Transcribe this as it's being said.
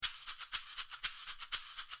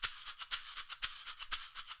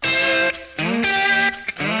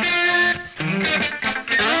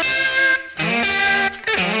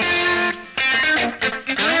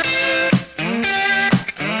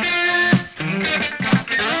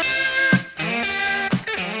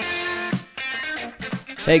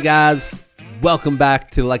Hey guys, welcome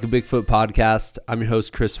back to the Like a Bigfoot podcast. I'm your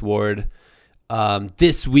host, Chris Ward.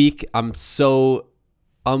 This week, I'm so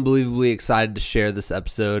unbelievably excited to share this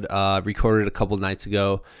episode. Recorded a couple nights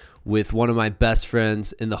ago with one of my best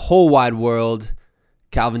friends in the whole wide world,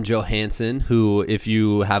 Calvin Johansson, who, if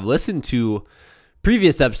you have listened to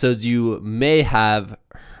previous episodes, you may have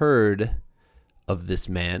heard of this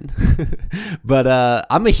man. But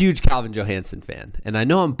I'm a huge Calvin Johansson fan, and I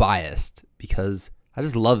know I'm biased because I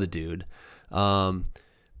just love the dude.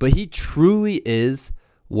 But he truly is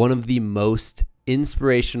one of the most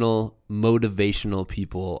inspirational, motivational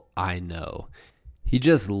people I know. He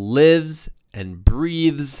just lives and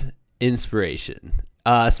breathes inspiration,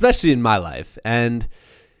 especially in my life. And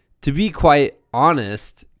to be quite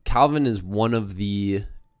honest, Calvin is one of the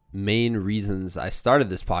main reasons I started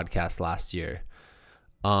this podcast last year.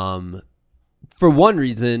 For one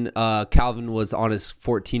reason, Calvin was on his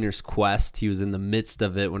 14ers quest. He was in the midst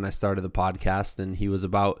of it when I started the podcast, and he was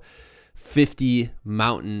about 50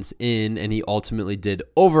 mountains in, and he ultimately did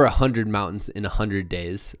over 100 mountains in 100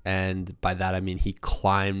 days. And by that, I mean he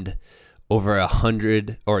climbed over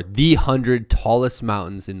 100 or the 100 tallest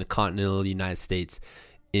mountains in the continental United States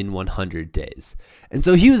in 100 days. And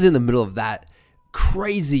so he was in the middle of that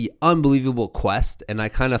crazy, unbelievable quest. And I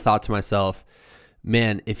kind of thought to myself,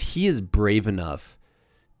 man, if he is brave enough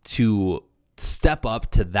to step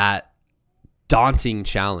up to that daunting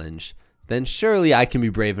challenge, then surely I can be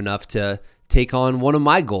brave enough to take on one of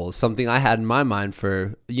my goals, something I had in my mind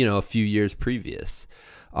for, a few years previous.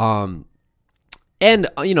 And,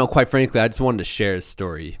 quite frankly, I just wanted to share his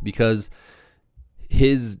story because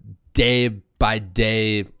his day by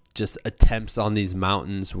day just attempts on these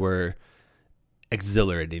mountains were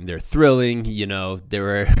exhilarating. They're thrilling. They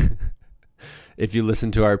were... if you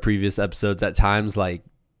listen to our previous episodes, at times like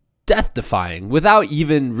death-defying, without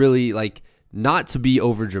even really not to be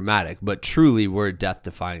over dramatic, but truly were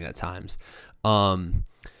death-defying at times. So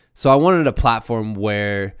I wanted a platform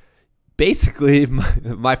where basically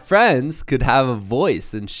my friends could have a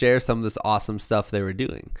voice and share some of this awesome stuff they were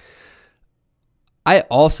doing. I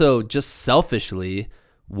also just selfishly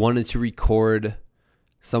wanted to record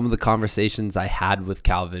some of the conversations I had with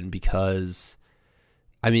Calvin because,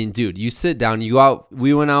 I mean, dude, you sit down, you go out.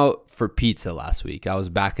 We went out for pizza last week. I was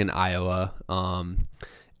back in Iowa,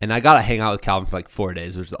 and I got to hang out with Calvin for 4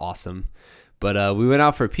 days, which is awesome. But we went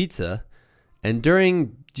out for pizza, and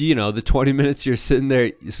during, the 20 minutes you're sitting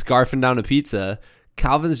there scarfing down a pizza,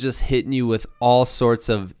 Calvin's just hitting you with all sorts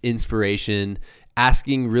of inspiration,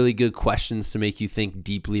 asking really good questions to make you think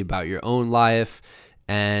deeply about your own life,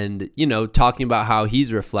 and, talking about how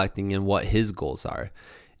he's reflecting and what his goals are.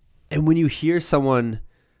 And when you hear someone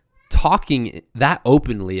talking that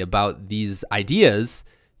openly about these ideas,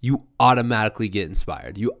 you automatically get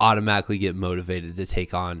inspired. You automatically get motivated to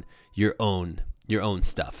take on your own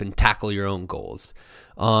stuff and tackle your own goals.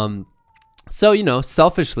 So,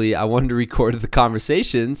 selfishly, I wanted to record the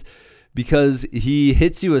conversations because he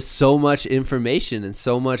hits you with so much information and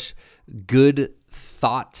so much good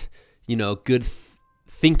thought, good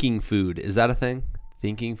thinking food. Is that a thing?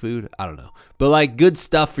 Thinking food? I don't know. But good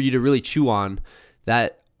stuff for you to really chew on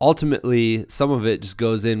that ultimately some of it just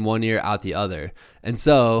goes in one ear out the other. And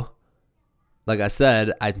so, like I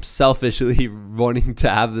said, I'm selfishly wanting to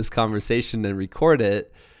have this conversation and record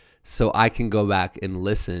it so I can go back and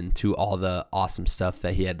listen to all the awesome stuff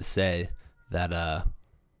that he had to say that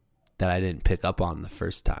I didn't pick up on the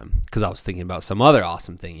first time because I was thinking about some other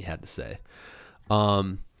awesome thing he had to say.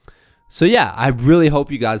 So yeah, I really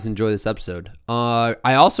hope you guys enjoy this episode.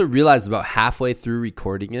 I also realized about halfway through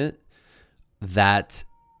recording it that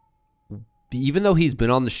even though he's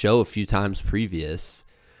been on the show a few times previous,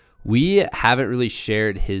 we haven't really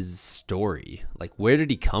shared his story. Where did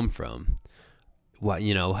he come from? What,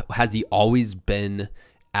 has he always been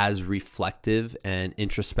as reflective and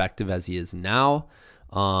introspective as he is now?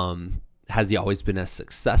 Has he always been as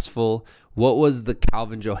successful? What was the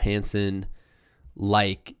Calvin Johansson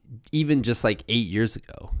even just 8 years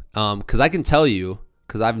ago? Because I can tell you,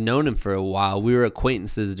 because I've known him for a while. We were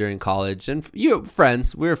acquaintances during college, and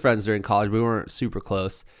friends. We were friends during college. We weren't super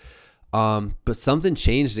close. But something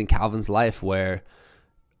changed in Calvin's life where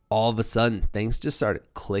all of a sudden things just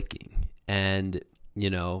started clicking. And,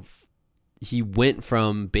 he went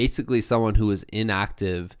from basically someone who was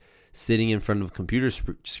inactive, sitting in front of a computer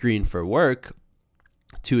screen for work,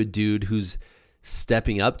 to a dude who's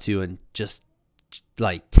stepping up to and just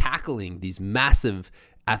tackling these massive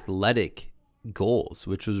athletic goals,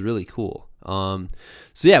 which was really cool. So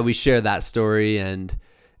yeah, we share that story, and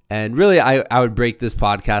really I would break this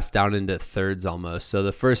podcast down into thirds almost. So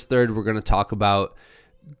the first third, we're going to talk about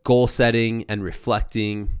goal setting and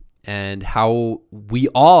reflecting, and how we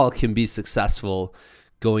all can be successful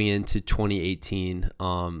going into 2018,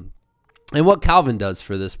 and what Calvin does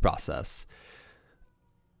for this process.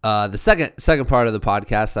 The second part of the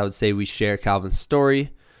podcast, I would say we share Calvin's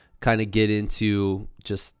story, kind of get into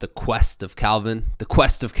just the quest of Calvin, the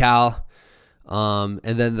quest of Cal. And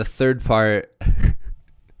then the third part,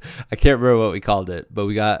 I can't remember what we called it, but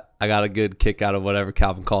I got a good kick out of whatever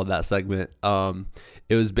Calvin called that segment.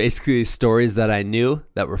 It was basically stories that I knew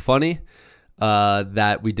that were funny,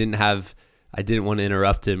 that we didn't have. I didn't want to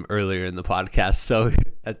interrupt him earlier in the podcast. So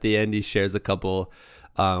at the end, he shares a couple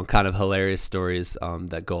kind of hilarious stories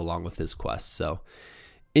that go along with his quest. So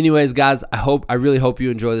anyways, guys, I really hope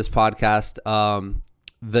you enjoy this podcast.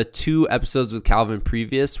 The 2 episodes with Calvin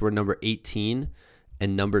previous were number 18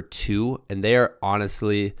 and number 2, and they are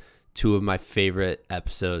honestly 2 of my favorite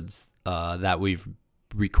episodes that we've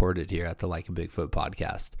recorded here at the Like a Bigfoot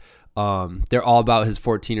podcast. They're all about his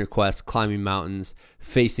 14er quest, climbing mountains,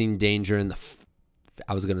 facing danger in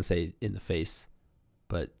I was going to say in the face,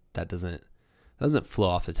 but that doesn't flow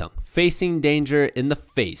off the tongue. Facing danger in the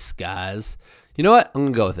face, guys. You know what? I'm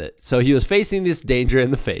going to go with it. So he was facing this danger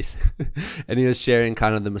in the face, and he was sharing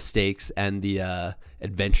kind of the mistakes and the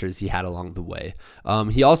adventures he had along the way.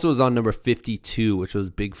 He also was on number 52, which was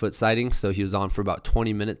Bigfoot sightings. So he was on for about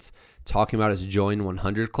 20 minutes talking about his Join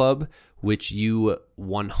 100 Club, which you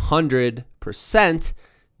 100%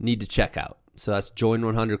 need to check out. So that's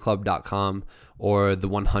join100club.com or the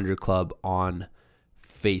 100 Club on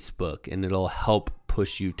Facebook, and it'll help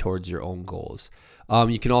push you towards your own goals.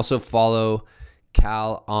 You can also follow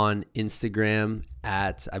Cal on Instagram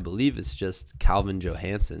at, I believe it's just Calvin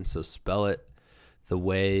Johansson. So spell it the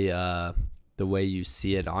way you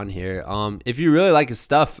see it on here. If you really like his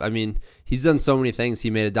stuff, I mean, he's done so many things.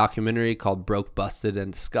 He made a documentary called Broke, Busted,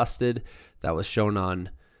 and Disgusted that was shown on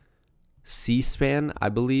C-SPAN, I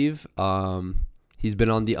believe. He's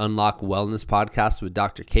been on the Unlock Wellness podcast with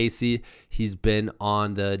Dr. Casey. He's been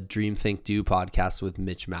on the Dream, Think, Do podcast with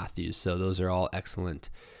Mitch Matthews. So those are all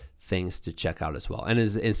excellent things to check out as well. And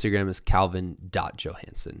his Instagram is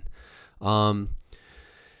calvin.johansson.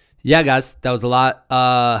 Yeah, guys, that was a lot.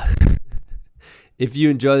 If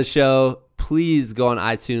you enjoy the show, please go on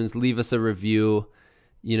iTunes, leave us a review.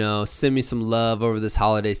 Send me some love over this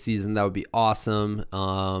holiday season. That would be awesome.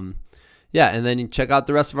 Yeah, and then you check out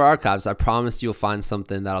the rest of our archives. I promise you'll find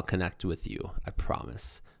something that'll connect with you. I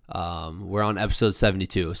promise. We're on episode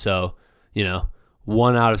 72, so,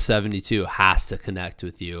 1 out of 72 has to connect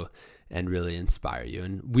with you and really inspire you.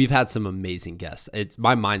 And we've had some amazing guests.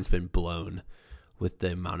 My mind's been blown with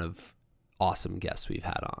the amount of awesome guests we've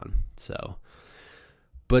had on. So,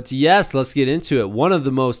 but yes, let's get into it. One of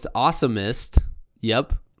the most awesomest,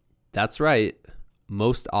 yep, that's right,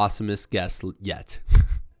 most awesomest guests yet.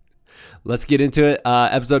 Let's get into it.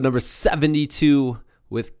 Episode number 72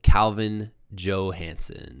 with Calvin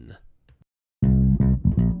Johansson.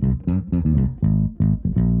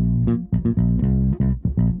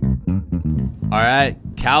 All right,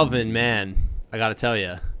 Calvin, man, I got to tell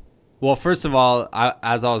you. Well, first of all,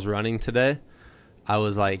 as I was running today, I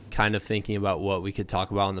was like kind of thinking about what we could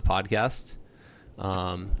talk about on the podcast,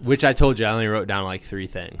 which I told you I only wrote down like 3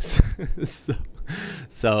 things.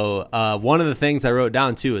 So one of the things I wrote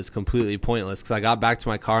down too is completely pointless because I got back to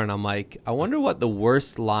my car and I'm like, I wonder what the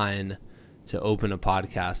worst line to open a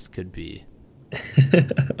podcast could be.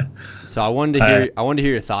 So I wanted to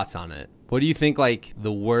hear your thoughts on it. What do you think like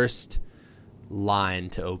the worst line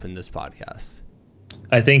to open this podcast?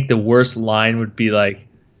 I think the worst line would be like,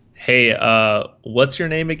 "Hey, what's your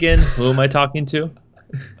name again? Who am I talking to?"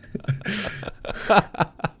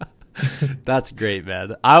 That's great,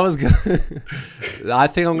 man. I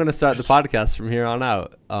think I'm gonna start the podcast from here on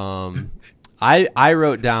out. I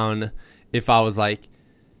wrote down if I was like,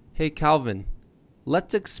 "Hey, Calvin,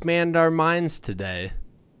 let's expand our minds today."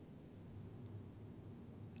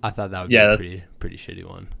 I thought that would be a pretty shitty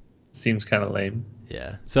one. Seems kind of lame.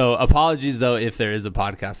 Yeah. So apologies though if there is a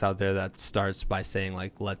podcast out there that starts by saying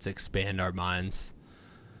like, "Let's expand our minds."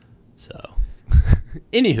 So.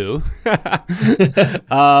 Anywho,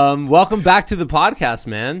 welcome back to the podcast,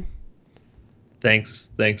 man. Thanks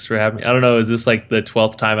for having me. I don't know, is this like the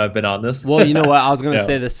 12th time I've been on this? Well, you know what? I was going to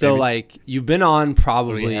say this. So, like, you've been on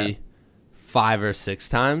probably 5 or 6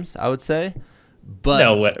 times, I would say. But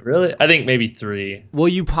no way, really? I think maybe 3. Well,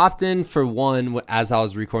 you popped in for one as I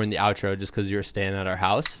was recording the outro just because you were staying at our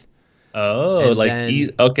house. Oh,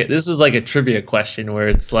 and okay. This is like a trivia question where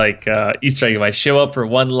it's like Easter egg. If I show up for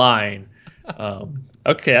one line.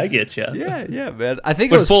 Okay, I get you. Yeah, man. I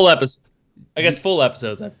think it was full episode. I guess full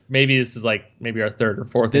episodes. Maybe this is like maybe our 3rd or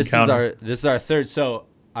 4th encounter. This is our 3rd. So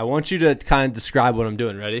I want you to kind of describe what I'm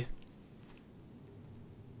doing. Ready?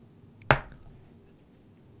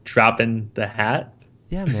 Dropping the hat?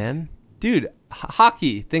 Yeah, man. Dude,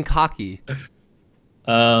 hockey. Think hockey.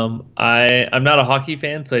 I'm not a hockey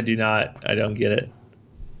fan, so I don't get it.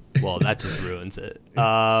 Well, that just ruins it.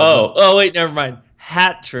 Wait, never mind.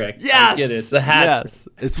 Hat trick. Yes, I get it. It's a hat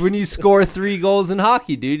trick. It's when you score 3 goals in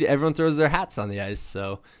hockey, dude. Everyone throws their hats on the ice,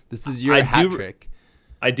 so this is your hat trick.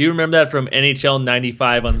 I do remember that from NHL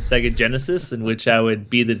 95 on Sega Genesis, in which I would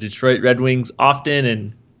be the Detroit Red Wings often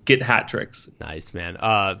and get hat tricks. Nice, man.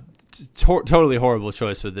 Totally horrible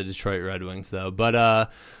choice with the Detroit Red Wings, though. But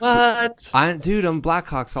what? I'm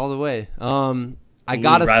Blackhawks all the way. I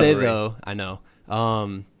gotta say though, I know.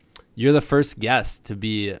 You're the first guest to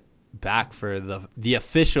be back for the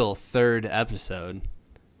official 3rd episode.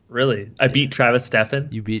 Really? I beat Travis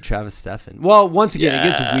Steffen? You beat Travis Steffen. Well, once again, It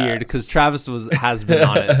gets weird because Travis has been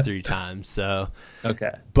on it 3 times. So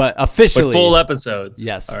okay, but officially, with full episodes.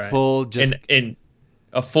 Yes, right. Full just in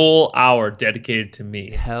a full hour dedicated to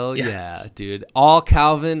me. Hell yes. Yeah, dude! All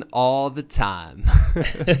Calvin, all the time.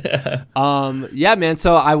 Yeah, man.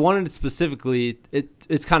 So I wanted to specifically.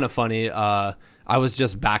 It's kind of funny. I was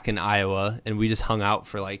just back in Iowa, and we just hung out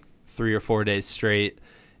for like 3 or 4 days straight,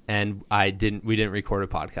 and we didn't record a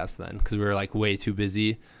podcast then because we were like way too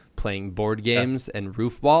busy playing board games and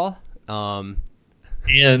roof ball, and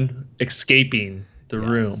escaping the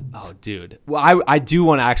rooms. Oh, dude. Well, I do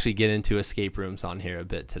want to actually get into escape rooms on here a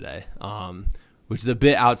bit today, which is a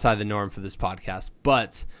bit outside the norm for this podcast,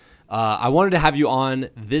 but I wanted to have you on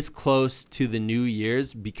this close to the New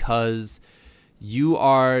Year's because you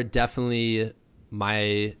are definitely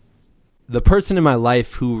the person in my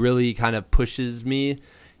life who really kind of pushes me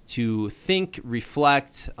to think,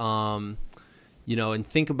 reflect, and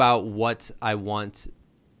think about what I want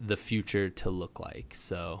the future to look like.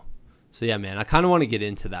 So yeah, man, I kind of want to get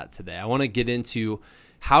into that today. I want to get into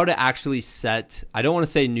how to actually set, I don't want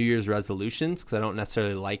to say New Year's resolutions because I don't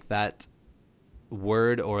necessarily like that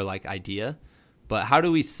word or like idea, but how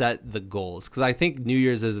do we set the goals? Because I think New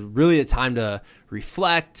Year's is really a time to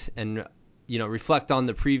reflect and reflect on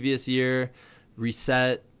the previous year,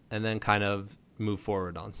 reset, and then kind of move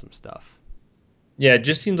forward on some stuff. Yeah, it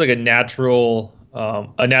just seems like a natural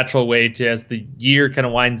way to, as the year kind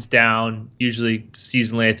of winds down, usually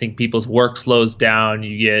seasonally, I think people's work slows down.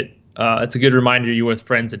 You get, it's a good reminder you're with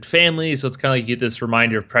friends and family. So it's kind of like you get this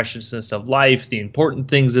reminder of preciousness of life, the important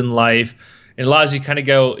things in life. It allows you to kind of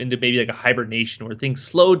go into maybe like a hibernation where things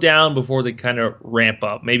slow down before they kind of ramp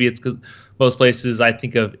up. Maybe it's because most places I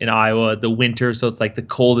think of in Iowa, the winter, so it's like the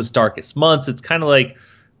coldest, darkest months. It's kind of like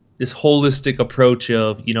this holistic approach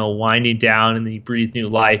of, winding down and then you breathe new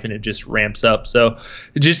life and it just ramps up. So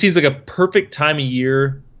it just seems like a perfect time of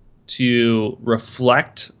year to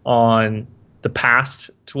reflect on the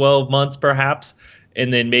past 12 months perhaps,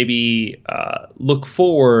 and then maybe look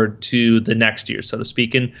forward to the next year, so to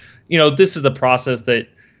speak. And, this is a process that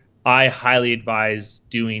I highly advise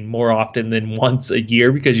doing more often than once a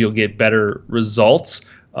year because you'll get better results.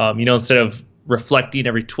 Instead of reflecting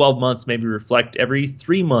every 12 months, maybe reflect every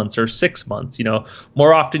 3 months or 6 months.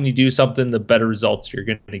 More often you do something, the better results you're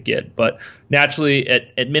going to get. But naturally,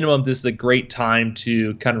 at minimum, this is a great time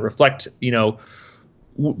to kind of reflect,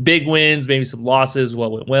 big wins, maybe some losses,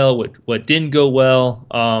 what went well, what didn't go well,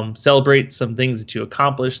 celebrate some things that you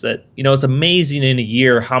accomplished. That, it's amazing in a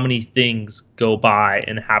year how many things go by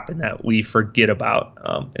and happen that we forget about.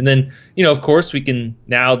 And then, of course, we can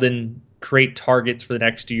now then create targets for the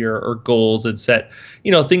next year or goals and set,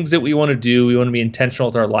 things that we want to do. We want to be intentional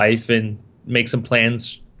with our life and make some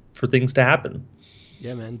plans for things to happen.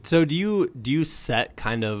 Yeah, man. So do you set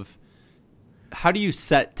kind of, how do you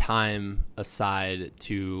set time aside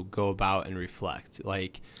to go about and reflect?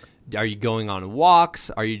 Like, are you going on walks?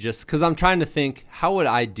 Are you just, because I'm trying to think, how would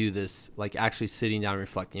I do this? Like actually sitting down and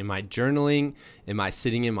reflecting. Am I journaling? Am I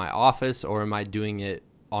sitting in my office, or am I doing it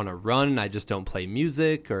on a run and I just don't play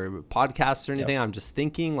music or podcasts or anything? Yep. I'm just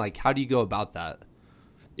thinking, like, how do you go about that?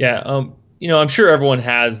 Yeah. I'm sure everyone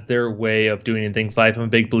has their way of doing things in life. I'm a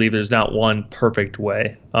big believer there's not one perfect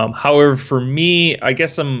way. However, for me, I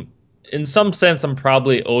guess in some sense, I'm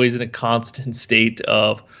probably always in a constant state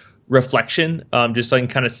of reflection, just so I can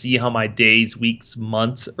kind of see how my days, weeks,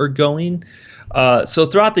 months are going. So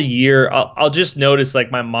throughout the year, I'll just notice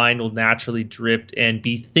like my mind will naturally drift and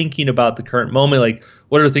be thinking about the current moment. Like,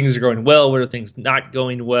 what are things that are going well? What are things not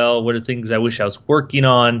going well? What are things I wish I was working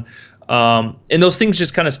on? And those things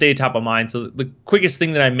just kind of stay top of mind. So the quickest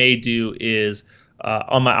thing that I may do is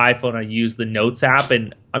on my iPhone, I use the Notes app,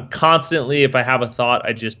 and I'm constantly, if I have a thought,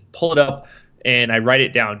 I just pull it up and I write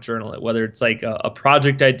it down, journal it, whether it's like a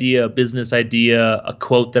project idea, a business idea, a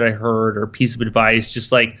quote that I heard, or a piece of advice.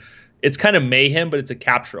 Just like, it's kind of mayhem, but it's a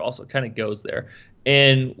capture also. It kind of goes there.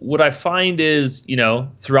 And what I find is,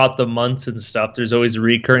 throughout the months and stuff, there's always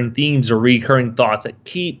recurring themes or recurring thoughts that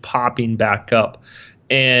keep popping back up.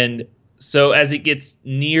 And so as it gets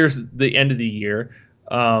near the end of the year,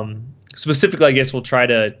 specifically, I guess we'll try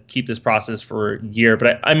to keep this process for a year.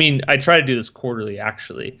 But I try to do this quarterly,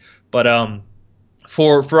 actually. But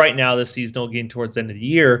for right now, this seasonal getting towards the end of the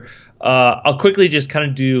year, I'll quickly just kind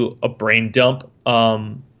of do a brain dump.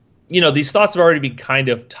 These thoughts have already been kind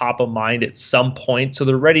of top of mind at some point, so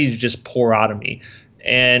they're ready to just pour out of me.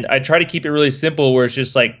 And I try to keep it really simple, where it's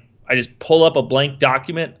just like, I just pull up a blank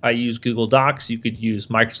document. I use Google Docs. You could use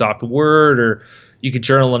Microsoft Word, or you could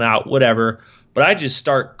journal it out, whatever. But I just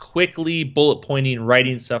start quickly bullet pointing,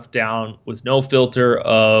 writing stuff down with no filter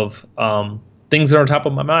of things that are on top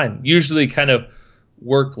of my mind. Usually kind of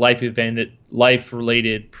work, life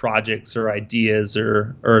related projects or ideas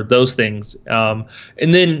or those things. And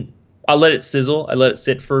then I let it sizzle. I let it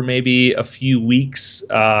sit for maybe a few weeks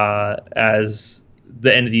as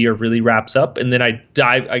the end of the year really wraps up. And then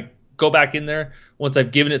I go back in there once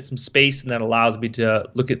I've given it some space, and that allows me to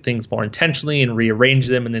look at things more intentionally and rearrange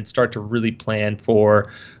them, and then start to really plan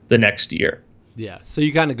for the next year. Yeah. So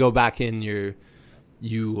you kind of go back in,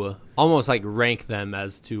 you almost like rank them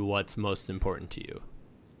as to what's most important to you.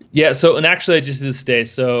 Yeah. So, and actually I just did this today.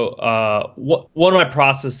 So one of my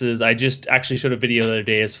processes, I just actually showed a video the other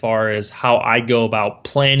day as far as how I go about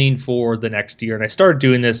planning for the next year. And I started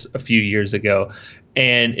doing this a few years ago.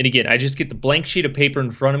 And again, I just get the blank sheet of paper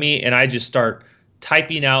in front of me, and I just start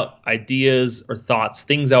typing out ideas or thoughts,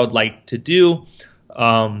 things I would like to do,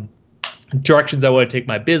 directions I want to take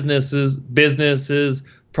my businesses,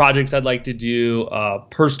 projects I'd like to do,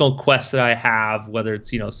 personal quests that I have, whether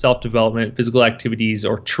it's, self-development, physical activities,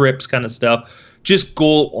 or trips kind of stuff, just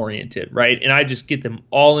goal-oriented, right? And I just get them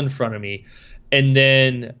all in front of me. And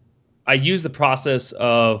then I use the process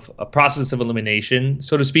of elimination,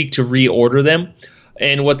 so to speak, to reorder them.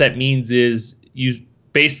 And what that means is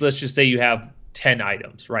let's just say you have 10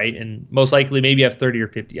 items, right? And most likely maybe you have 30 or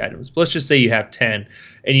 50 items. But let's just say you have 10,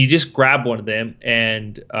 and you just grab one of them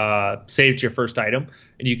and say it's your first item,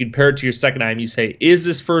 and you compare it to your second item. You say, is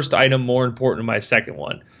this first item more important than my second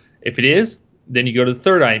one? If it is, then you go to the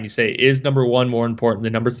third item. You say, is number 1 more important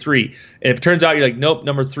than number 3? And if it turns out you're like, nope,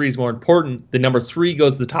 number 3 is more important, then number 3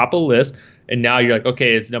 goes to the top of the list. And now you're like,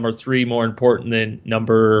 okay, is number 3 more important than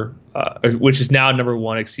which is now number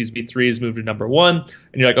 1, 3 is moved to number 1. And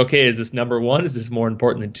you're like, okay, is this number 1? Is this more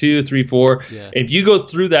important than 2, 3, 4? Yeah. And if you go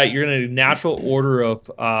through that, you're in a natural order of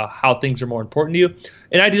how things are more important to you.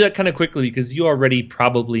 And I do that kind of quickly because you already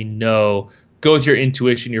probably know, go with your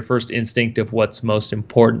intuition, your first instinct of what's most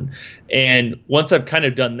important. And once I've kind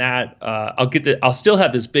of done that, I'll still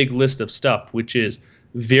have this big list of stuff, which is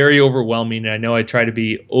very overwhelming. And I know I try to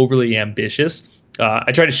be overly ambitious.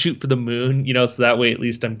 I try to shoot for the moon, so that way at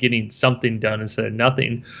least I'm getting something done instead of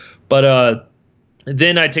nothing. But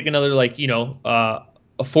then I take another, a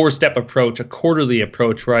 4-step approach, a quarterly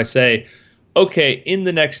approach, where I say, okay, in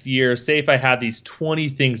the next year, say if I have these 20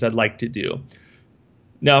 things I'd like to do.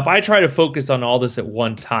 Now, if I try to focus on all this at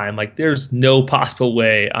one time, there's no possible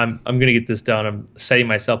way I'm going to get this done. I'm setting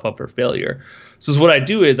myself up for failure. So what I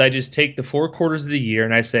do is I just take the 4 quarters of the year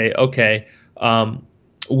and I say, okay,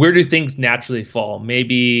 where do things naturally fall?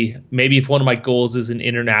 Maybe if one of my goals is an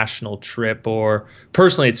international trip, or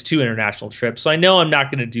personally it's 2 international trips. So I know I'm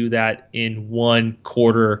not going to do that in 1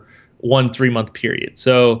 quarter, 1 3-month period.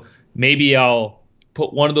 So maybe I'll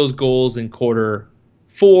put one of those goals in quarter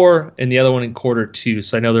 4 and the other one in quarter 2.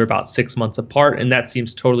 So I know they're about 6 months apart, and that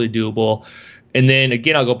seems totally doable. And then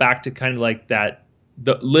again, I'll go back to kind of like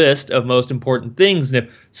the list of most important things. And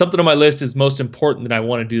if something on my list is most important, then I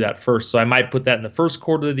want to do that first. So I might put that in the first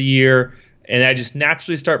quarter of the year, and I just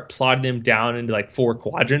naturally start plotting them down into 4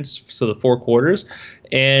 quadrants, so the 4 quarters,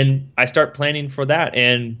 and I start planning for that.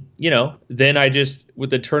 And then I just, with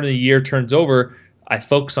the turn of the year turns over, I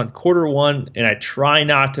focus on quarter 1, and I try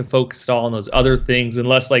not to focus all on those other things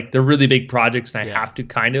unless they're really big projects and I have to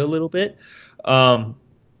kind of a little bit. But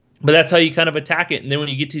that's how you kind of attack it. And then when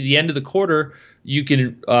you get to the end of the quarter, you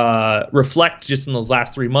can reflect just in those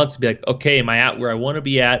last 3 months and be like, okay, am I at where I want to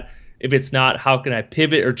be at? If it's not, how can I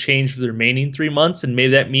pivot or change for the remaining 3 months? And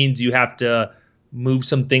maybe that means you have to move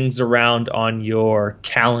some things around on your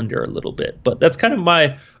calendar a little bit. But that's kind of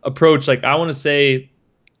my approach. I want to say,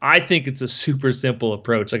 I think it's a super simple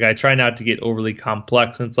approach. I try not to get overly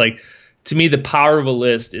complex. And it's to me, the power of a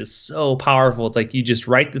list is so powerful. It's you just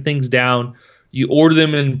write the things down. you order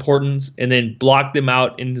them in importance, and then block them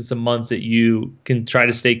out into some months that you can try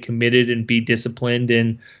to stay committed and be disciplined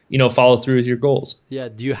and, follow through with your goals. Yeah.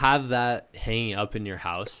 Do you have that hanging up in your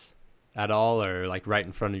house at all, or like right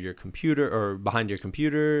in front of your computer or behind your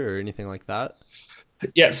computer or anything like that?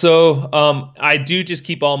 Yeah, so I do just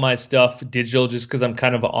keep all my stuff digital just because I'm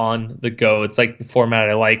kind of on the go. It's like the format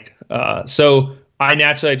I like. So I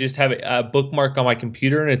just have a bookmark on my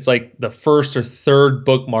computer, and it's like the first or third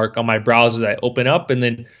bookmark on my browser that I open up, and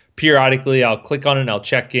then periodically I'll click on it and I'll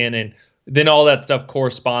check in, and then all that stuff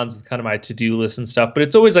corresponds with kind of my to-do list and stuff. But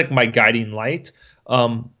it's always like my guiding light.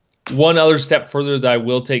 One other step further that I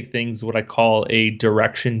will take things, what I call a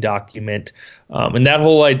direction document. And that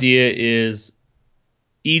whole idea is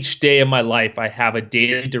each day of my life, I have a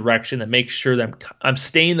daily direction that makes sure that I'm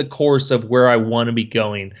staying the course of where I want to be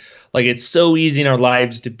going. Like, it's so easy in our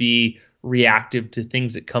lives to be reactive to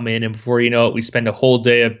things that come in, and before you know it, we spend a whole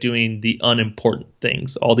day of doing the unimportant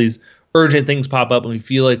things. All these urgent things pop up, and we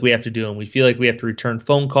feel like we have to do them. We feel like we have to return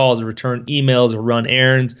phone calls or return emails or run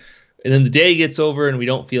errands. And then the day gets over and we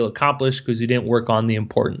don't feel accomplished because we didn't work on the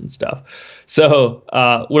important stuff. So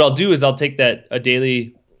what I'll do is I'll take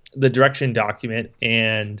the direction document,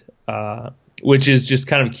 and which is just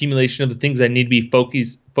kind of accumulation of the things I need to be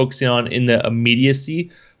focusing on in the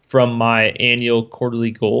immediacy from my annual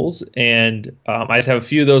quarterly goals. And I just have a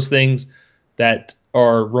few of those things that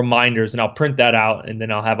are reminders, and I'll print that out, and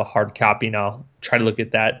then I'll have a hard copy, and I'll try to look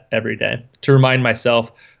at that every day to remind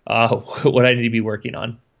myself what I need to be working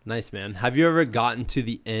on. Nice, man. Have you ever gotten to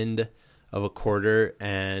the end of a quarter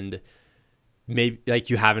and maybe like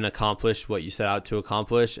you haven't accomplished what you set out to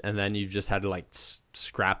accomplish, and then you've just had to like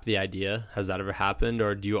scrap the idea? Has that ever happened,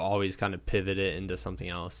 or do you always kind of pivot it into something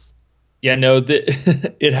else? Yeah, no,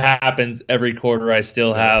 it happens every quarter. I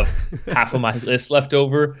still have half of my list left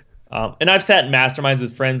over. And I've sat in masterminds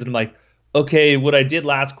with friends, and I'm like, okay, what I did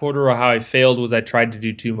last quarter or how I failed was I tried to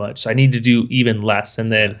do too much. So I need to do even less.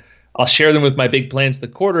 And then I'll share them with my big plans for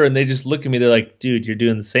the quarter, and they just look at me. They're like, dude, you're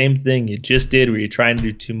doing the same thing you just did where you're trying to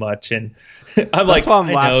do too much. And I'm like, that's why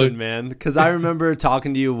I'm laughing, man, because I remember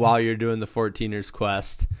talking to you while you're doing the 14ers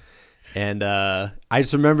Quest. And I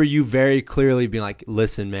just remember you very clearly being like,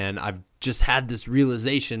 listen, man, I've just had this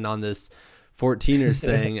realization on this 14ers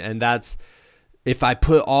thing. And that's, if I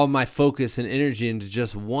put all my focus and energy into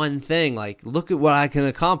just one thing, like, look at what I can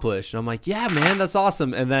accomplish. And I'm like, yeah, man, that's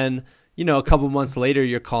awesome. And then, a couple months later,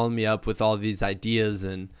 you're calling me up with all these ideas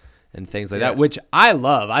and things like that, which I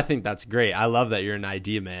love. I think that's great. I love that you're an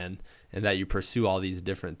idea man and that you pursue all these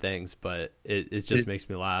different things, but it just makes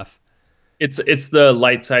me laugh. It's the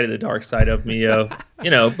light side of the dark side of me, but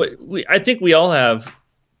I think we all have,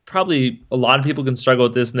 probably a lot of people can struggle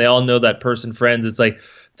with this, and they all know that person, friends. It's like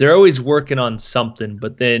they're always working on something,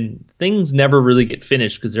 but then things never really get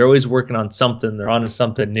finished because they're always working on something. They're on to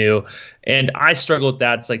something new. And I struggle with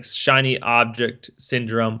that. It's like shiny object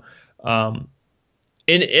syndrome. And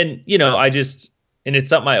it's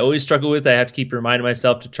something I always struggle with. I have to keep reminding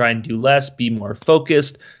myself to try and do less, be more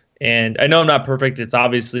focused. And I know I'm not perfect. It's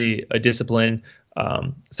obviously a discipline.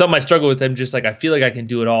 Something I struggle with. I'm just like, I feel like I can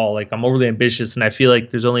do it all. Like, I'm overly ambitious, and I feel like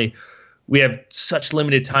we have such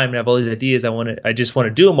limited time and I have all these ideas. I just want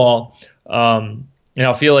to do them all. And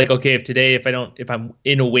I'll feel like, okay, if I'm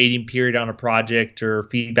in a waiting period on a project or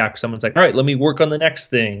feedback, someone's like, all right, let me work on the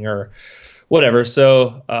next thing or whatever.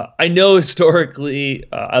 So I know historically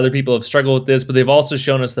other people have struggled with this, but they've also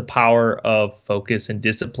shown us the power of focus and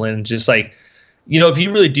discipline. Just like, if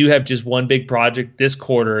you really do have just one big project this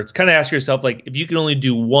quarter, it's kind of ask yourself, like, if you can only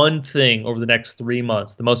do one thing over the next 3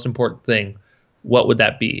 months, the most important thing, what would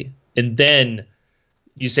that be? And then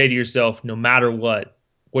you say to yourself, no matter what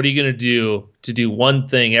are you going to do one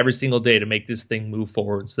thing every single day to make this thing move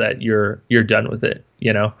forward so that you're done with it,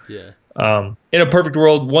 Yeah. In a perfect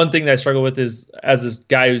world, one thing that I struggle with is, as this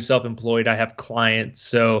guy who's self-employed, I have clients.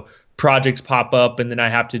 So projects pop up, and then I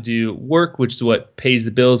have to do work, which is what pays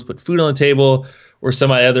the bills, put food on the table, or some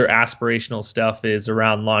of my other aspirational stuff is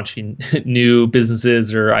around launching new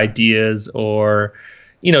businesses or ideas or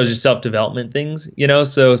just self-development things,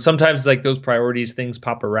 so sometimes like those priorities things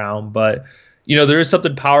pop around, but there is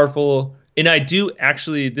something powerful. And I do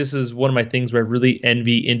actually, this is one of my things where I really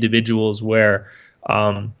envy individuals where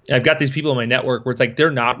I've got these people in my network where it's like,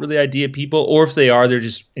 they're not really idea people, or if they are, they're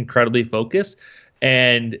just incredibly focused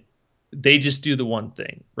and they just do the one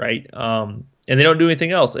thing. Right. And they don't do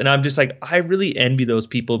anything else. And I'm just like, I really envy those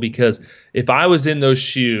people, because if I was in those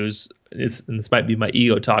shoes, and this might be my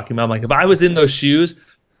ego talking, but I'm like, if I was in those shoes,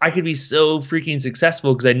 I could be so freaking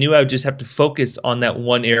successful because I knew I would just have to focus on that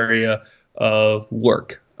one area of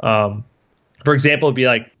work. for example, it'd be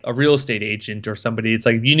like a real estate agent or somebody. It's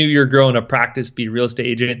like if you knew you're growing a practice to be a real estate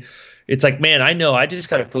agent, it's like, man, I know I just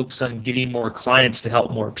got to focus on getting more clients to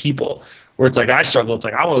help more people. Where it's like I struggle. It's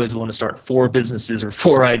like I always want to start 4 businesses or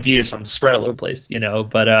 4 ideas. So I'm spread all over the place,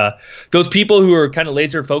 But those people who are kind of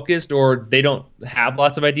laser focused or they don't have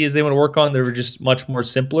lots of ideas they want to work on, they're just much more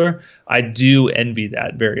simpler. I do envy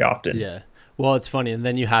that very often. Yeah. Well, it's funny. And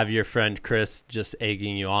then you have your friend Chris just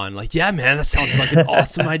egging you on like, yeah, man, that sounds like an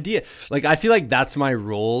awesome idea. Like, I feel like that's my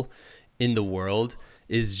role in the world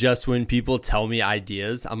is just when people tell me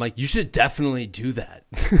ideas, I'm like, you should definitely do that.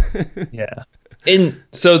 Yeah. And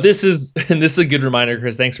so this is a good reminder,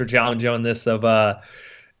 Chris. Thanks for challenging on this of,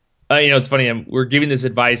 it's funny. We're giving this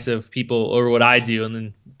advice of people or what I do. And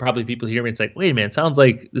then probably people hear me. It's like, wait a minute, it sounds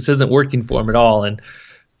like this isn't working for them at all. And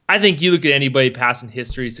I think you look at anybody past in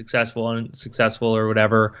history, successful, unsuccessful, or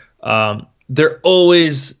whatever. They're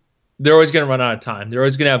always going to run out of time. They're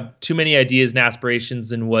always going to have too many ideas and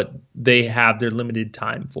aspirations in what they have their limited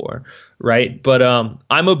time for, right? But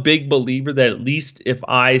I'm a big believer that at least if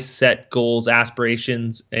I set goals,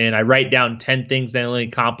 aspirations, and I write down 10 things and I only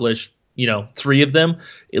accomplish 3 of them,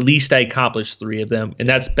 at least I accomplished 3 of them. And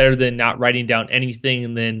that's better than not writing down anything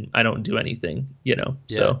and then I don't do anything, Yeah,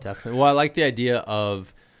 so. Definitely. Well, I like the idea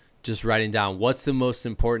of just writing down what's the most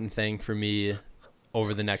important thing for me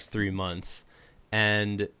over the next 3 months.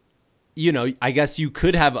 And, I guess you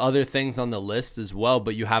could have other things on the list as well,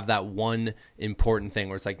 but you have that one important thing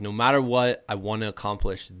where it's like, no matter what, I want to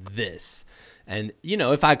accomplish this. And,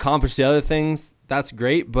 if I accomplish the other things, that's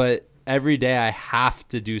great. But every day I have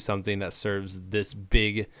to do something that serves this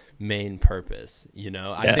big main purpose.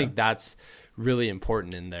 I think that's really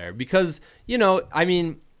important in there because,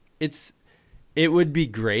 it would be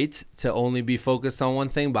great to only be focused on one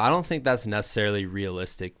thing, but I don't think that's necessarily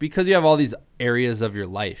realistic because you have all these areas of your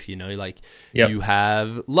life, You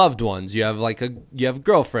have loved ones, you have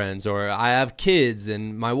girlfriends, or I have kids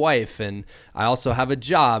and my wife, and I also have a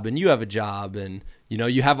job and you have a job, and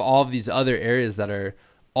you have all of these other areas that are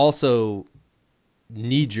also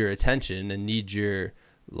need your attention and need your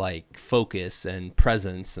focus and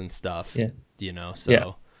presence and stuff. So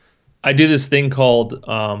yeah. I do this thing called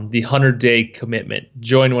the 100-day commitment,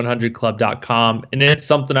 join100club.com. And it's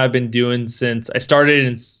something I've been doing since I started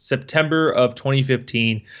in September of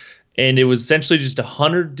 2015. And it was essentially just a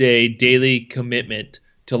 100-day daily commitment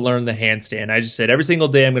to learn the handstand. I just said every single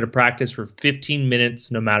day I'm going to practice for 15 minutes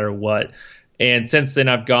no matter what. And since then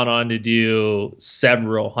I've gone on to do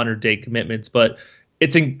several 100-day commitments. But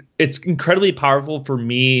it's incredibly powerful for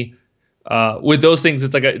me. With those things,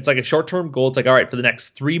 it's like a short-term goal. It's like, all right, for the next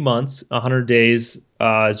 3 months, 100 days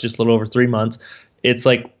is just a little over 3 months. It's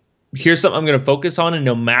like, here's something I'm going to focus on, and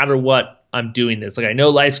no matter what, I'm doing this. Like, I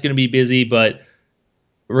know life's going to be busy, but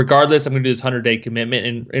regardless, I'm going to do this 100-day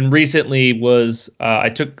commitment. And recently I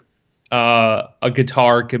took a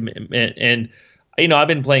guitar commitment, and I've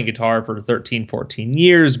been playing guitar for 13, 14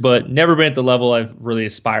 years, but never been at the level I've really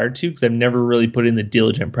aspired to because I've never really put in the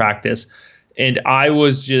diligent practice. And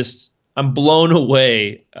I'm blown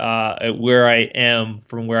away at where I am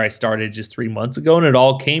from where I started just 3 months ago. And it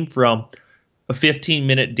all came from a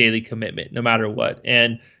 15-minute daily commitment, no matter what.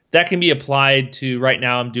 And that can be applied to right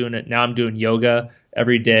now. I'm doing yoga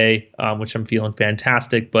every day, which I'm feeling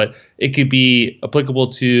fantastic. But it could be applicable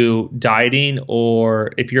to dieting,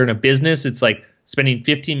 or if you're in a business, it's like spending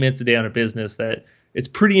 15 minutes a day on a business. That it's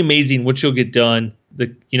pretty amazing what you'll get done.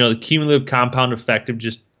 The cumulative compound effect of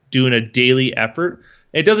just doing a daily effort.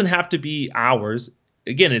 It doesn't have to be hours.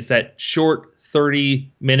 Again, it's that short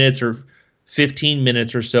 30 minutes or 15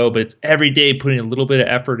 minutes or so, but it's every day putting a little bit of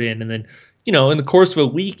effort in. And then, in the course of a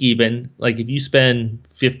week, even like if you spend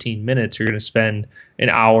 15 minutes, you're going to spend an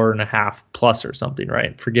hour and a half plus or something,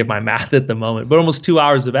 right? Forgive my math at the moment, but almost 2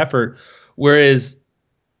 hours of effort. Whereas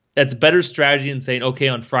that's a better strategy than saying, okay,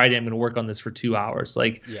 on Friday, I'm going to work on this for 2 hours.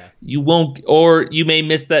 You won't, or you may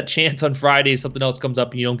miss that chance on Friday. Something else comes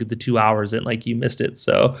up and you don't get the 2 hours in, you missed it.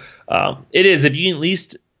 So it is, if you can at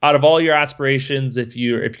least out of all your aspirations, if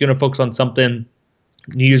you're going to focus on something,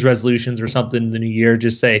 New Year's resolutions or something in the new year,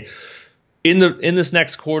 just say in this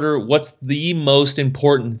next quarter, what's the most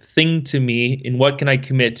important thing to me and what can I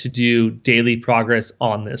commit to do daily progress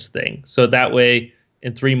on this thing? So that way,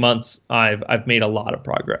 in 3 months, I've made a lot of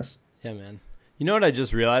progress. Yeah, man. You know what I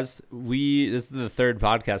just realized? This is the 3rd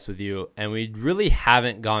podcast with you, and we really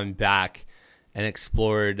haven't gone back and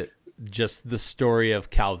explored just the story of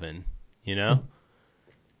Calvin,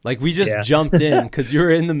 we just jumped in because you were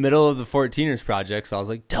in the middle of the 14ers project. So I was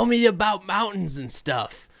like, tell me about mountains and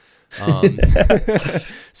stuff.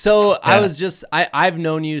 So I was I've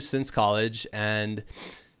known you since college, and,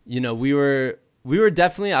 we were we were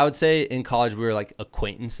definitely, I would say in college, we were like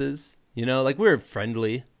acquaintances, you know, like we were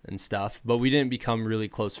friendly and stuff, but we didn't become really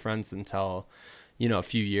close friends until, you know, a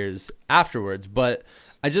few years afterwards. But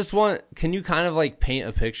I just can you kind of like paint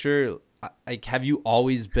a picture? Like, have you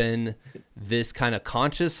always been this kind of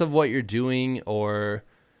conscious of what you're doing, or,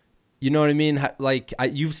 you know what I mean? Like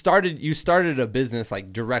you started a business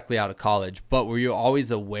like directly out of college, but were you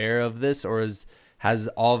always aware of this, or has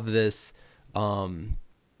all of this,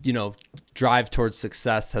 you know, drive towards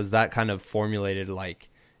success, has that kind of formulated like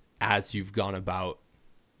as you've gone about,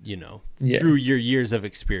 you know, through your years of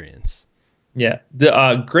experience? Yeah.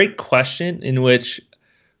 The great question, in which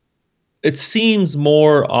it seems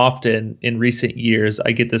more often in recent years,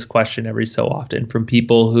 I get this question every so often from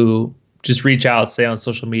people who just reach out, say on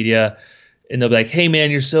social media, and they'll be like, "Hey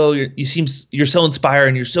man, you're so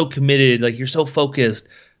inspiring. You're so committed. Like, you're so focused.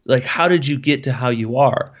 Like, how did you get to how you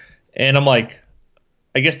are?" And I'm like,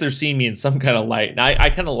 I guess they're seeing me in some kind of light. And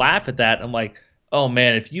I kind of laugh at that. I'm like, oh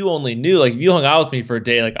man, if you only knew, like if you hung out with me for a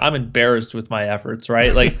day, like I'm embarrassed with my efforts,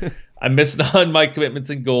 right? Like I'm missing on my commitments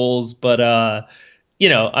and goals, but you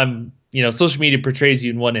know, social media portrays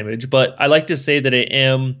you in one image, but I like to say that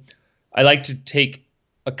I like to take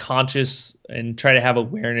a conscious and try to have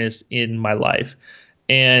awareness in my life.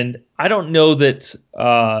 And I don't know that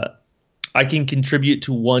I can contribute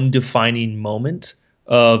to one defining moment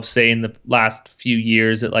of, say, in the last few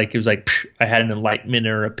years that like it was like I had an enlightenment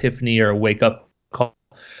or epiphany or a wake up call.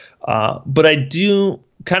 But I do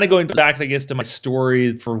kind of going back, I guess, to my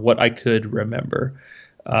story for what I could remember.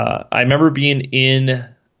 I remember being in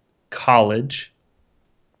college,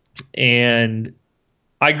 and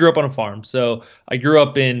I grew up on a farm. So I grew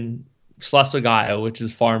up in Schleswig, Iowa, which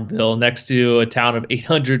is Farmville, next to a town of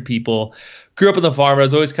 800 people. Grew up on the farm. I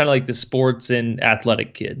was always kind of like the sports and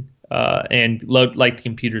athletic kid, and liked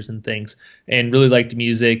computers and things, and really liked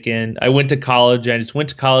music. And I went to college. I just went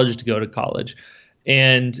to college to go to college.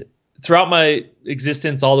 And throughout my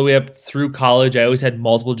existence, all the way up through college, I always had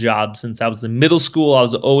multiple jobs. Since I was in middle school, I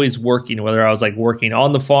was always working, whether I was like working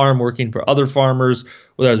on the farm, working for other farmers,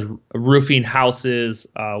 whether I was roofing houses,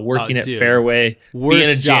 working at Fairway, being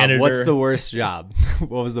a janitor. What's the worst job?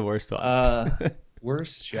 What was the worst one?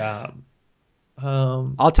 Worst job.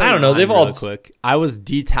 I'll tell you. I don't know. They've all quick. I was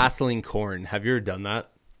detasseling corn. Have you ever done that?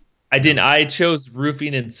 I didn't. I chose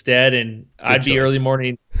roofing instead, and I'd be early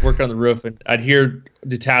morning working on the roof, and I'd hear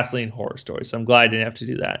detasseling horror stories. So I'm glad I didn't have to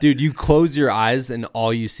do that. Dude, you close your eyes and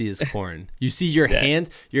all you see is corn. You see your hands.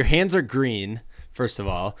 Your hands are green, first of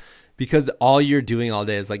all, because all you're doing all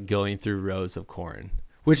day is like going through rows of corn.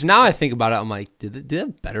 Which now I think about it, I'm like, do they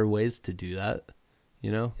have better ways to do that?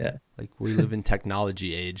 You know? Yeah. Like we live in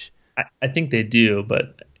technology age. I think they do,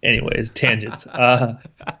 but anyways, tangents. So I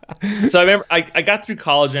remember I got through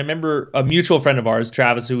college, and I remember a mutual friend of ours,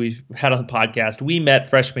 Travis, who we've had on the podcast. We met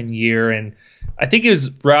freshman year, and I think it was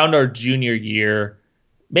around our junior year,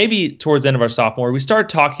 maybe towards the end of our sophomore, we started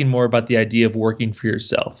talking more about the idea of working for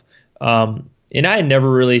yourself. And I had never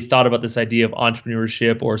really thought about this idea of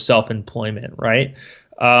entrepreneurship or self-employment, right?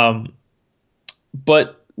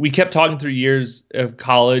 But we kept talking through years of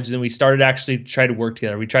college, and we started actually try to work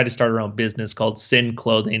together. We tried to start our own business called Sin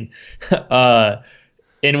Clothing,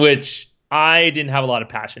 in which I didn't have a lot of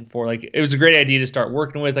passion for. Like, it was a great idea to start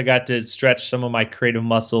working with. I got to stretch some of my creative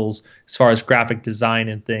muscles as far as graphic design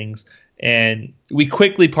and things. And we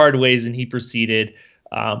quickly parted ways, and he proceeded.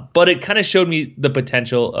 But it kind of showed me the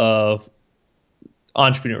potential of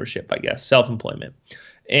entrepreneurship, I guess, self-employment.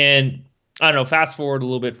 And I don't know, fast forward a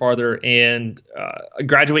little bit farther, and I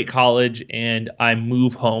graduate college and I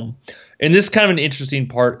move home. And this is kind of an interesting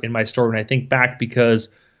part in my story when I think back, because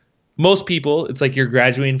most people, it's like you're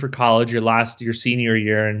graduating for college, your senior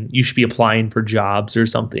year, and you should be applying for jobs or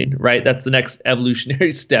something, right? That's the next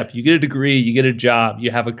evolutionary step. You get a degree, you get a job, you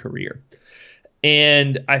have a career.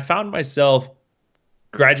 And I found myself,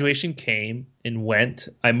 graduation came and went.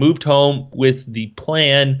 I moved home with the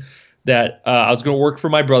plan that I was going to work for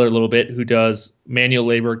my brother a little bit, who does manual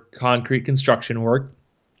labor, concrete construction work,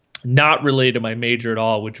 not related to my major at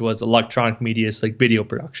all, which was electronic media, so like video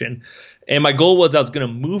production. And my goal was I was going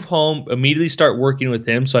to move home, immediately start working with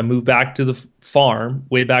him. So I moved back to the farm,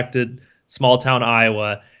 way back to small town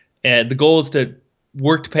Iowa. And the goal is to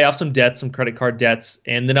work to pay off some debts, some credit card debts.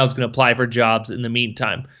 And then I was going to apply for jobs in the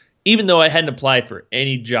meantime, even though I hadn't applied for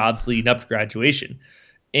any jobs leading up to graduation.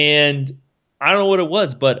 And I don't know what it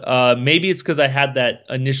was, but maybe it's because I had that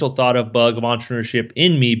initial thought of bug of entrepreneurship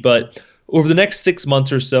in me. But over the next 6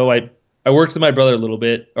 months or so, I worked with my brother a little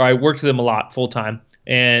bit, or I worked with him a lot full time.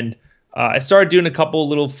 And I started doing a couple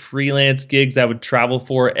little freelance gigs I would travel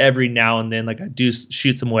for every now and then, like I do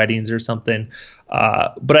shoot some weddings or something.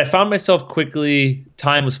 But I found myself quickly,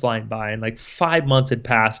 time was flying by, and like 5 months had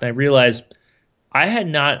passed, and I realized I had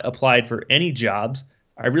not applied for any jobs.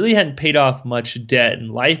 I really hadn't paid off much debt,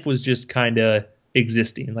 and life was just kind of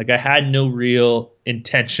existing. Like I had no real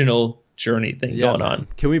intentional journey thing going on.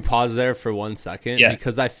 Can we pause there for 1 second? Yeah.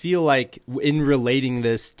 Because I feel like in relating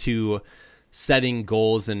this to setting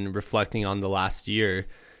goals and reflecting on the last year,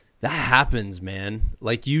 that happens, man.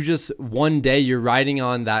 Like you just, one day you're riding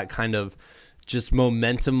on that kind of just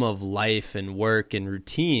momentum of life and work and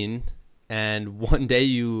routine, and one day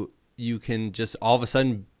you can just all of a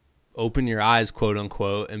sudden open your eyes, quote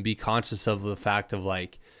unquote, and be conscious of the fact of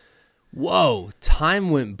like, whoa, time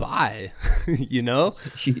went by, you know?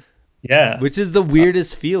 Yeah. Which is the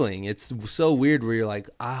weirdest feeling. It's so weird where you're like,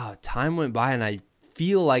 time went by and I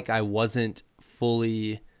feel like I wasn't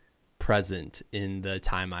fully present in the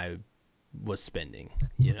time I was spending,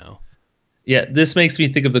 you know? Yeah, this makes me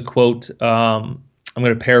think of the quote. I'm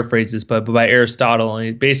going to paraphrase this, but by Aristotle, and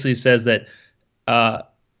it basically says that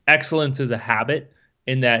excellence is a habit,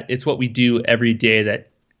 and that it's what we do every day that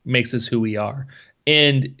makes us who we are.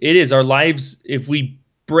 And it is our lives. If we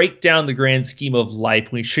break down the grand scheme of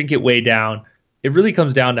life, we shrink it way down. It really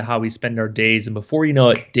comes down to how we spend our days. And before you know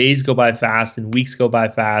it, days go by fast, and weeks go by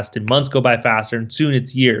fast, and months go by faster, and soon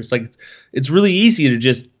it's years. Like it's really easy to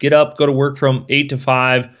just get up, go to work from 8 to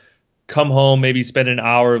 5, come home, maybe spend an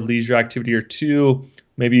hour of leisure activity or two,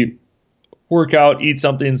 maybe work out, eat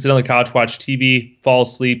something, sit on the couch, watch TV, fall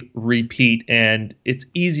asleep, repeat. And it's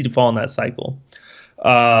easy to fall in that cycle.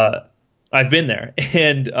 I've been there.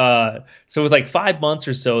 And so with like 5 months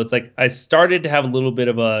or so, it's like I started to have a little bit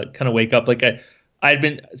of a kind of wake up. Like I'd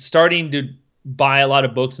been starting to buy a lot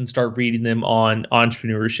of books and start reading them on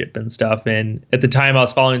entrepreneurship and stuff. And at the time I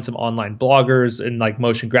was following some online bloggers in like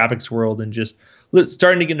motion graphics world and just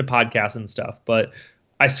starting to get into podcasts and stuff. But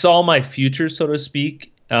I saw my future, so to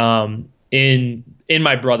speak, in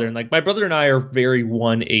my brother. And like my brother and I are very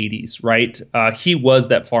 180s, right? He was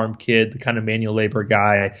that farm kid, the kind of manual labor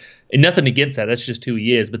guy, and nothing against that. That's just who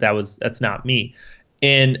he is. But that's not me.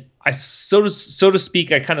 And I, so to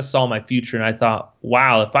speak, I kind of saw my future, and I thought,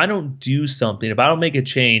 wow, if I don't do something, if I don't make a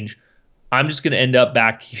change, I'm just going to end up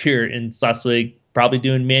back here in Salt Lake, probably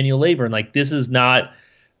doing manual labor. And like, this is not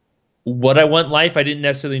what I want in life. I didn't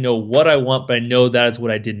necessarily know what I want, but I know that is what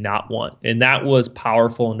I did not want. And that was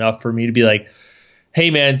powerful enough for me to be like, hey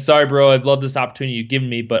man, sorry bro, I've loved this opportunity you've given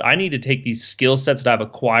me, but I need to take these skill sets that I've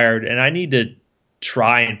acquired and I need to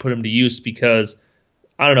try and put them to use, because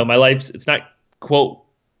I don't know, my life's, it's not quote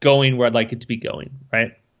going where I'd like it to be going,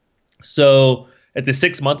 right? So at the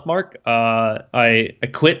 6 month mark, I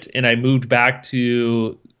quit and I moved back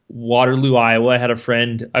to Waterloo, Iowa. I had a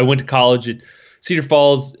friend, I went to college at Cedar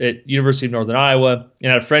Falls at University of Northern Iowa,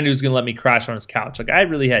 and I had a friend who was going to let me crash on his couch. Like I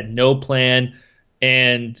really had no plan,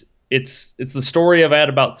 and it's the story of I had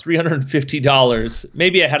about $350.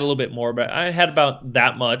 Maybe I had a little bit more, but I had about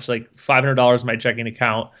that much, like $500 in my checking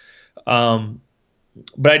account.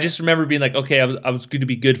 But I just remember being like, okay, I was going to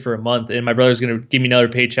be good for a month, and my brother's going to give me another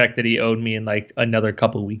paycheck that he owed me in like another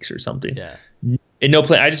couple of weeks or something. Yeah. And no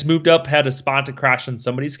plan. I just moved up, had a spot to crash on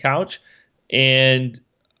somebody's couch, and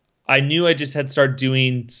I knew I just had started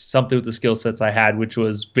doing something with the skill sets I had, which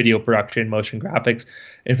was video production, motion graphics.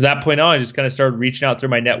 And from that point on, I just kind of started reaching out through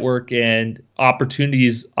my network, and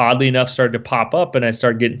opportunities, oddly enough, started to pop up, and I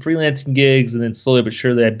started getting freelancing gigs, and then slowly but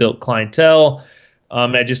surely I built clientele.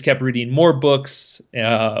 And I just kept reading more books,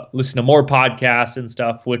 listening to more podcasts and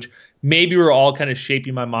stuff, which maybe were all kind of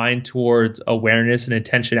shaping my mind towards awareness and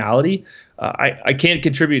intentionality. I can't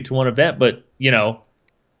contribute to one event, but, you know,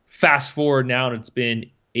 fast forward now, and it's been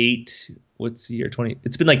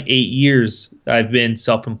it's been like 8 years I've been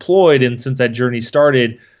self-employed, and since that journey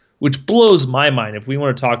started, which blows my mind. If we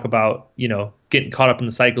want to talk about, you know, getting caught up in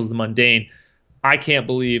the cycles of the mundane, I can't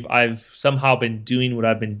believe I've somehow been doing what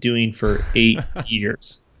I've been doing for 8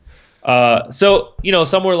 years. So, you know,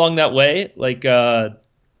 somewhere along that way, like, and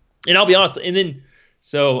I'll be honest, and then,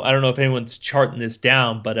 so I don't know if anyone's charting this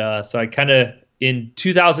down, but so I kind of, in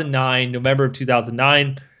 2009, November of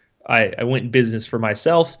 2009, I went in business for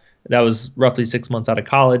myself. That was roughly 6 months out of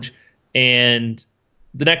college. And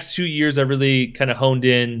the next 2 years, I really kind of honed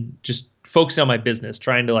in, just focusing on my business,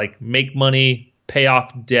 trying to like make money, pay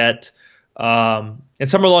off debt. And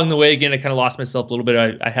somewhere along the way, again, I kind of lost myself a little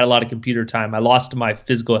bit. I had a lot of computer time. I lost my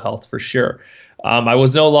physical health for sure. I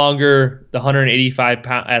was no longer the 185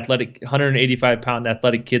 pound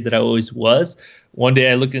athletic kid that I always was. One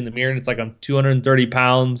day I looked in the mirror and it's like I'm 230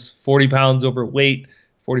 pounds, 40 pounds overweight,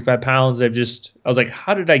 45 pounds. I was like,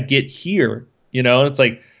 how did I get here? You know, and it's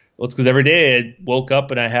like, well, it's because every day I woke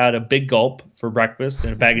up and I had a big gulp for breakfast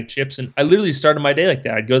and a bag of chips. And I literally started my day like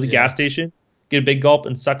that. I'd go to the gas station, get a big gulp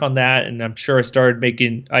and suck on that. And I'm sure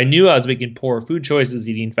I knew I was making poor food choices,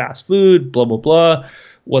 eating fast food, blah, blah, blah.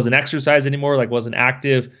 Wasn't exercise anymore, like wasn't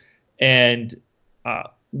active. And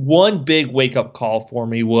one big wake up call for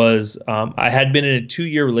me was I had been in a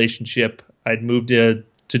 2-year relationship. I'd moved to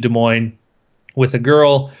Des Moines with a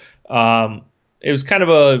girl. It was kind of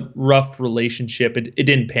a rough relationship. It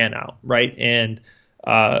didn't pan out, right? And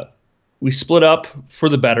we split up for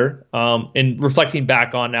the better. And reflecting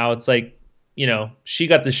back on now, it's like, you know, she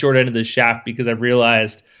got the short end of the shaft because I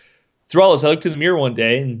realized through all this, I looked in the mirror one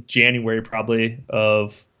day in January probably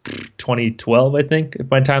of 2012, I think, if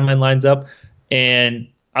my timeline lines up. And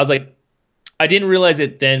I was like, I didn't realize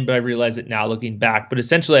it then, but I realize it now looking back. But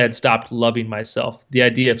essentially, I had stopped loving myself. The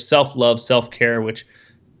idea of self-love, self-care, which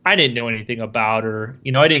I didn't know anything about, or,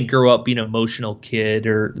 you know, I didn't grow up being an emotional kid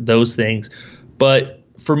or those things. But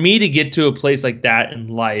for me to get to a place like that in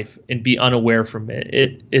life and be unaware from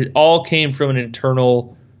it, it all came from an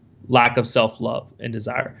internal lack of self-love and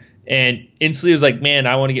desire. And instantly it was like, man,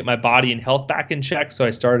 I want to get my body and health back in check. So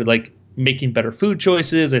I started like making better food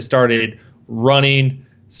choices. I started running,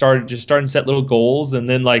 starting to set little goals. And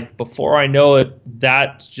then like before I know it,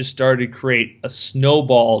 that just started to create a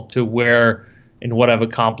snowball to where and what I've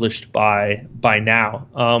accomplished by now.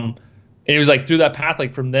 And it was like through that path,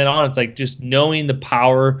 like from then on, it's like just knowing the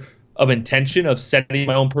power of intention, of setting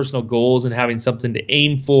my own personal goals and having something to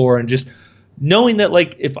aim for, and just knowing that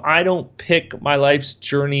like if I don't pick my life's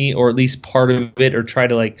journey, or at least part of it, or try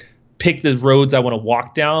to like pick the roads I want to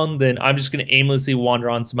walk down, then I'm just going to aimlessly wander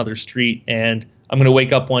on some other street, and I'm going to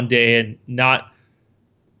wake up one day and not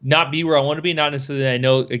be where I want to be. Not necessarily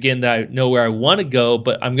that I know where I want to go,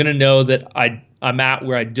 but I'm going to know that I'm at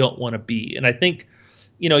where I don't want to be. And I think,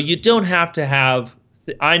 you know, you don't have to have,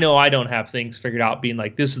 I know I don't have things figured out being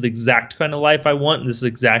like, this is the exact kind of life I want, and this is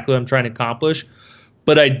exactly what I'm trying to accomplish.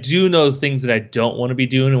 But I do know the things that I don't want to be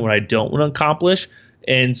doing and what I don't want to accomplish.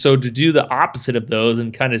 And so to do the opposite of those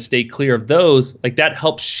and kind of stay clear of those, like that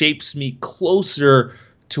helps shapes me closer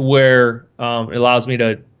to where it allows me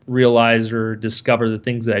to realize or discover the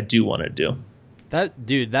things that I do want to do. That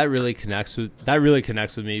really connects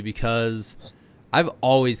with me, because I've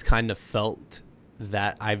always kind of felt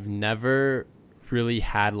that I've never really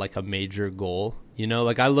had like a major goal. You know,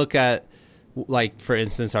 like I look at, like, for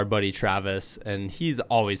instance, our buddy Travis, and he's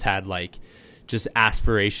always had like just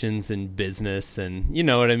aspirations in business, and you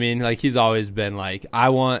know what I mean? Like he's always been like,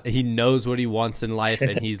 he knows what he wants in life,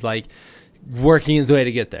 and he's like working his way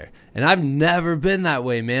to get there. And I've never been that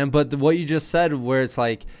way, man. But what you just said, where it's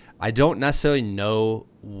like, I don't necessarily know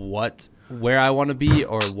where I want to be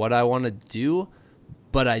or what I want to do,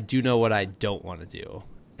 but I do know what I don't want to do.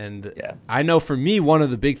 And I know for me, one of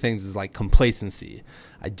the big things is like complacency.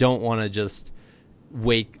 I don't want to just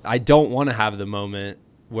I don't want to have the moment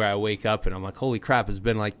where I wake up and I'm like, holy crap, it's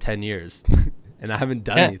been like 10 years and I haven't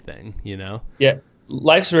done anything, you know? Yeah.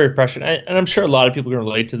 Life's very precious. And I'm sure a lot of people can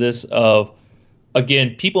relate to this of,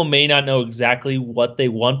 again, people may not know exactly what they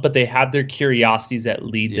want, but they have their curiosities that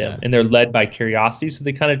lead them, and they're led by curiosity. So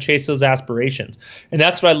they kind of chase those aspirations. And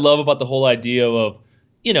that's what I love about the whole idea of,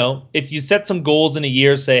 you know, if you set some goals in a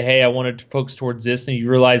year, say, hey, I wanted to focus towards this, and you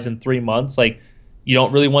realize in 3 months, like you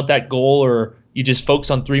don't really want that goal, or you just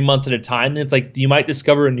focus on 3 months at a time, then it's like you might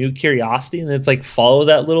discover a new curiosity, and it's like follow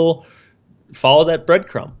that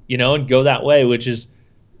breadcrumb, you know, and go that way, which is,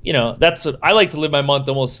 you know, that's what I like to live my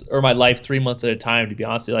life 3 months at a time, to be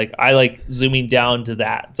honest. Like I like zooming down to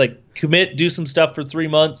that. It's like do some stuff for 3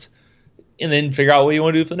 months and then figure out what you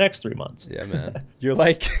want to do for the next 3 months. Yeah, man. You're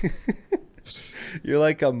like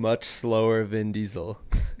a much slower Vin Diesel.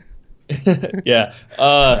 Yeah.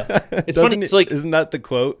 It's funny. It's like, isn't that the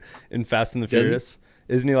quote in Fast and the Furious?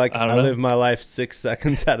 Isn't he like, I live my life 6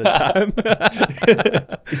 seconds at a time?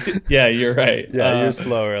 Yeah, you're right. Yeah, you're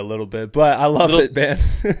slower a little bit, but I love it, man.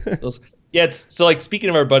 Yeah, so like speaking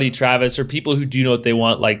of our buddy Travis, or people who do know what they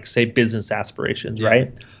want, like say business aspirations,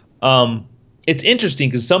 right? It's interesting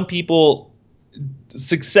because some people,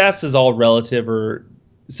 success is all relative or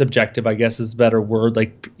subjective, I guess is a better word.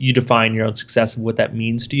 Like you define your own success and what that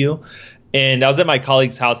means to you. And I was at my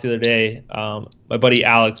colleague's house the other day, my buddy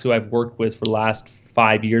Alex, who I've worked with for the last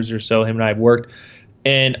 5 years or so, him and I have worked.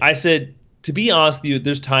 And I said, to be honest with you,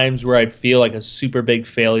 there's times where I'd feel like a super big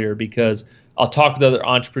failure because I'll talk with other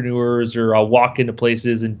entrepreneurs or I'll walk into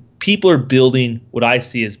places and people are building what I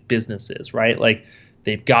see as businesses, right? Like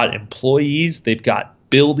they've got employees, they've got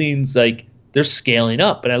buildings, like they're scaling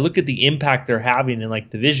up. And I look at the impact they're having in like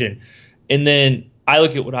the vision. And then I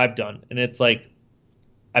look at what I've done, and it's like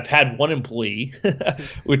I've had one employee,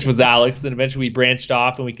 which was Alex. Then eventually we branched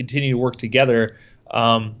off and we continue to work together.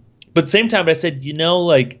 But at the same time, I said,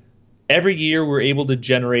 like every year we're able to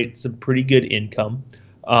generate some pretty good income.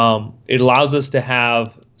 It allows us to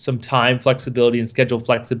have some time flexibility and schedule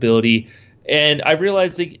flexibility. And I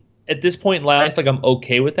realized that at this point in life, like I'm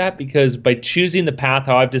okay with that, because by choosing the path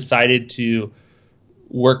how I've decided to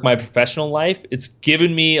work my professional life, it's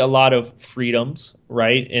given me a lot of freedoms,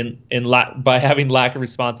 right? And by having lack of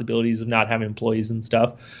responsibilities of not having employees and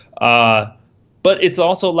stuff. But it's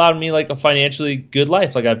also allowed me like a financially good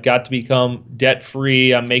life. Like I've got to become debt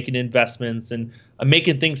free. I'm making investments and I'm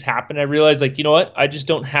making things happen. I realized like, you know what? I just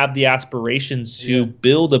don't have the aspirations to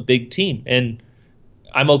build a big team. And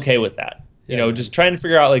I'm okay with that. Just trying to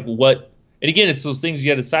figure out like what, and again, it's those things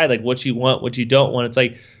you got to decide like what you want, what you don't want. It's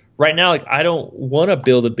like right now, like I don't want to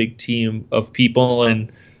build a big team of people.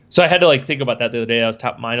 And so I had to like think about that the other day. I was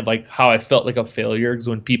top of mind of like how I felt like a failure, because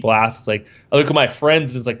when people ask, it's like I look at my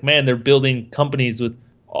friends and it's like, man, they're building companies with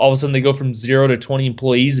all of a sudden they go from 0 to 20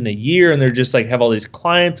 employees in a year, and they're just like have all these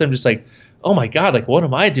clients. I'm just like, oh my God, like what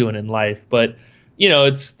am I doing in life? But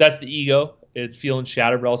that's the ego. It's feeling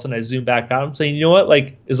shattered, but all of a sudden I zoom back out. I'm saying, you know what?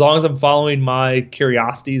 Like as long as I'm following my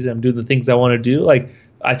curiosities and I'm doing the things I want to do, like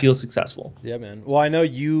I feel successful. Yeah, man. Well, I know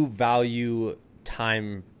you value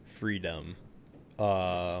time freedom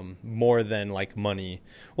more than like money.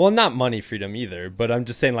 Well, not money freedom either, but I'm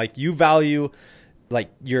just saying like you value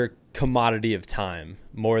like your commodity of time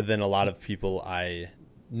more than a lot of people I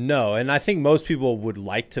know. And I think most people would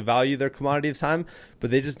like to value their commodity of time,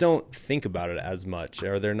 but they just don't think about it as much,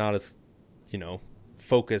 or they're not as,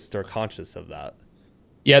 focused or conscious of that.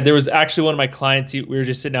 Yeah, there was actually one of my clients, we were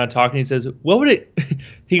just sitting down talking. He says,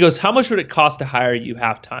 he goes, how much would it cost to hire you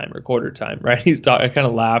half time or quarter time? Right. He was talking, I kind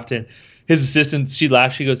of laughed, and his assistant, she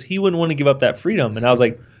laughed. She goes, he wouldn't want to give up that freedom. And I was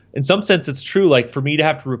like, in some sense, it's true. Like for me to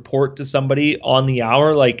have to report to somebody on the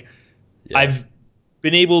hour, like I've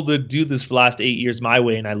been able to do this for the last 8 years my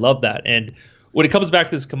way. And I love that. And when it comes back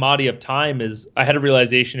to this commodity of time is I had a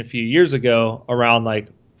realization a few years ago around like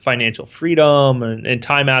financial freedom and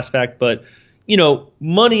time aspect. But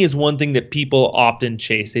money is one thing that people often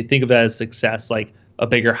chase. They think of that as success, like a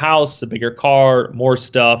bigger house, a bigger car, more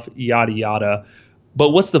stuff, yada, yada. But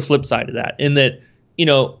what's the flip side of that? In that,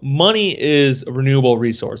 money is a renewable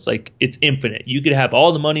resource. Like it's infinite. You could have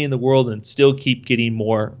all the money in the world and still keep getting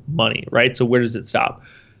more money, right? So where does it stop?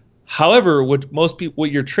 However,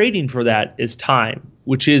 what you're trading for that is time,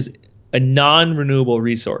 which is a non-renewable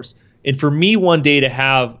resource. And for me, one day to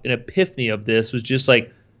have an epiphany of this was just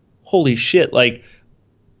like, holy shit, like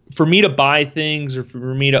for me to buy things or for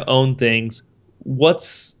me to own things,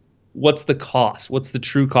 what's the cost? What's the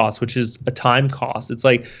true cost, which is a time cost? It's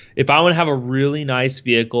like if I want to have a really nice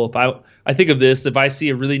vehicle, I think of this, if I see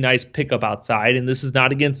a really nice pickup outside, and this is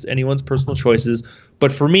not against anyone's personal choices,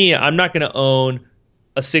 but for me, I'm not going to own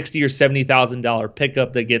a $60,000 or $70,000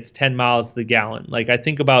 pickup that gets 10 miles to the gallon. Like I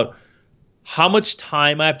think about how much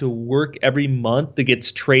time I have to work every month that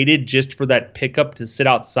gets traded just for that pickup to sit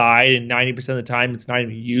outside, and 90% of the time it's not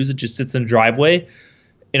even used. It just sits in the driveway.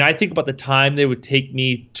 And I think about the time they would take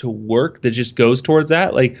me to work that just goes towards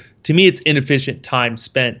that. Like to me, it's inefficient time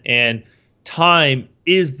spent, and time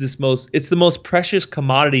is it's the most precious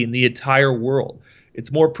commodity in the entire world.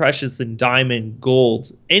 It's more precious than diamond,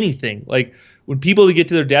 gold, anything. Like when people get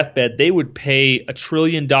to their deathbed, they would pay $1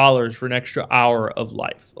 trillion for an extra hour of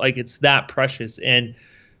life. Like it's that precious. And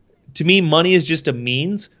to me, money is just a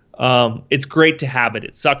means. It's great to have it.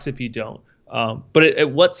 It sucks if you don't. But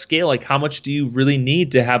at what scale, like how much do you really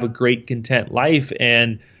need to have a great, content life?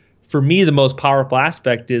 And for me, the most powerful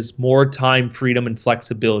aspect is more time, freedom, and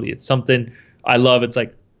flexibility. It's something I love. It's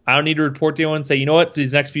like, I don't need to report to anyone and say, you know what, for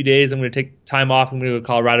these next few days, I'm going to take time off. I'm going to go to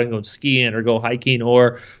Colorado and go skiing or go hiking.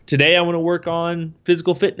 Or today I want to work on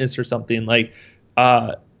physical fitness or something. Like,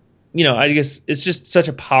 I guess it's just such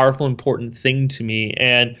a powerful, important thing to me.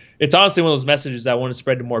 And it's honestly one of those messages that I want to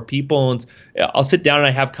spread to more people. And I'll sit down and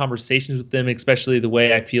I have conversations with them, especially the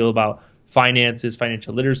way I feel about finances,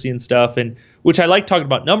 financial literacy and stuff, and which I like talking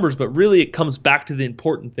about numbers, but really it comes back to the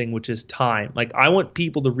important thing, which is time. Like I want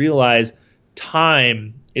people to realize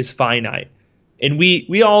time is finite. And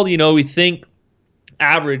we all, we think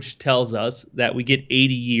average tells us that we get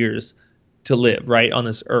 80 years to live, right, on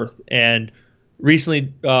this earth. And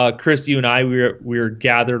recently, Chris, you and I, we were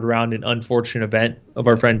gathered around an unfortunate event of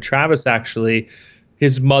our friend Travis, actually.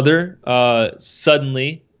 His mother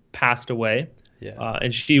suddenly passed away,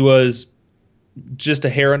 and she was just a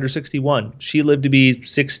hair under 61. She lived to be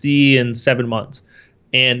 60 and 7 months.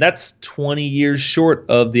 And that's 20 years short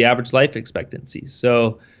of the average life expectancy.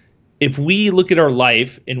 So if we look at our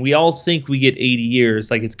life and we all think we get 80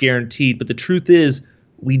 years, like it's guaranteed, but the truth is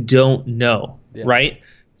we don't know, right?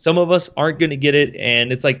 Some of us aren't going to get it.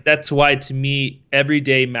 And it's like, that's why to me, every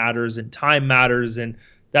day matters and time matters. And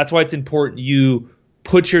that's why it's important you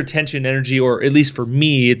put your attention energy, or at least for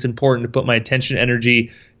me, it's important to put my attention energy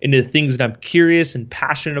into the things that I'm curious and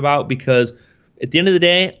passionate about, because at the end of the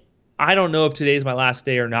day, I don't know if today's my last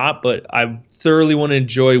day or not, but I thoroughly want to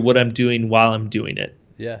enjoy what I'm doing while I'm doing it.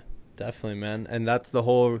 Yeah, definitely, man. And that's the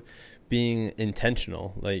whole being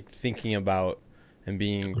intentional, like thinking about and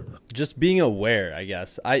being aware, I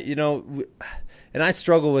guess. And I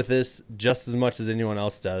struggle with this just as much as anyone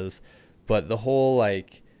else does, but the whole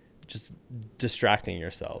like just distracting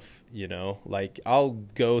yourself, like I'll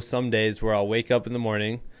go some days where I'll wake up in the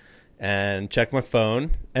morning and check my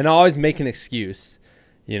phone, and I'll always make an excuse,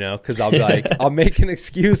 because I'll be like, I'll make an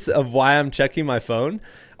excuse of why I'm checking my phone.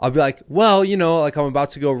 I'll be like, well, like I'm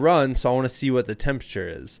about to go run, so I want to see what the temperature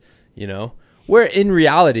is, where in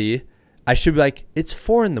reality, I should be like, it's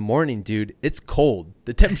 4 a.m, dude. It's cold.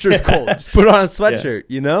 The temperature is cold. Just put on a sweatshirt,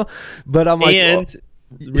 But I'm like,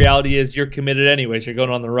 the reality is you're committed anyways. You're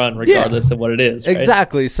going on the run regardless of what it is. Right?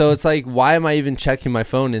 Exactly. So it's like, why am I even checking my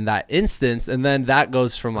phone in that instance? And then that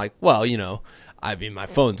goes from like, well, my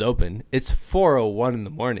phone's open. It's 4:01 in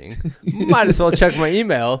the morning. Might as well check my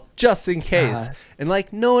email just in case. And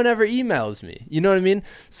like, no one ever emails me. You know what I mean?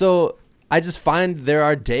 So I just find there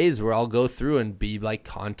are days where I'll go through and be like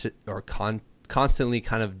constantly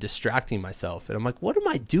kind of distracting myself. And I'm like, what am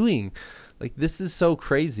I doing? Like, this is so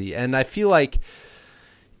crazy. And I feel like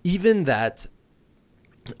even that,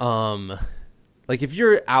 like if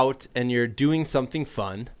you're out and you're doing something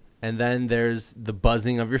fun and then there's the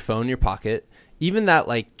buzzing of your phone in your pocket, even that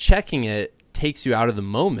like checking it takes you out of the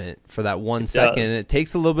moment for that 1 second. And it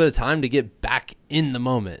takes a little bit of time to get back in the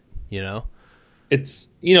moment, It's,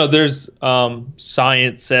 there's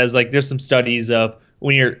science says, like, there's some studies of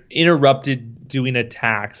when you're interrupted doing a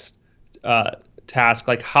task,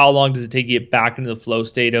 like how long does it take you to get back into the flow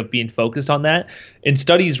state of being focused on that? And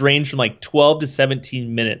studies range from like 12 to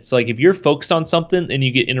 17 minutes. So like if you're focused on something and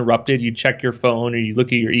you get interrupted, you check your phone or you look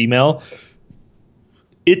at your email,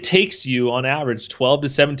 it takes you on average 12 to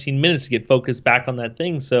 17 minutes to get focused back on that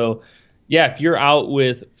thing. So yeah, if you're out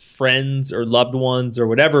with friends or loved ones or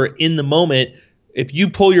whatever in the moment, if you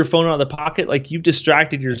pull your phone out of the pocket, like you've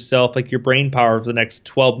distracted yourself, like your brain power for the next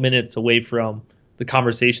 12 minutes away from the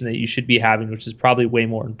conversation that you should be having, which is probably way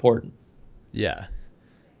more important. Yeah.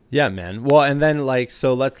 Yeah, man. Well, and then like,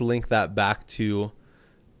 so let's link that back to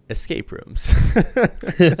escape rooms.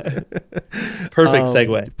 Perfect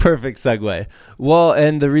segue. Perfect segue. Well,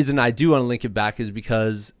 and the reason I do want to link it back is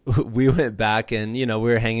because we went back and, we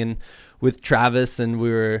were hanging with Travis and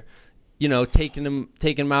we were, taking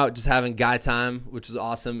him out, just having guy time, which was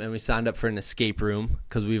awesome. And we signed up for an escape room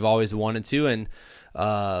because we've always wanted to. And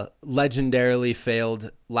legendarily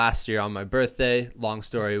failed last year on my birthday. Long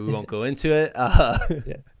story, we won't go into it.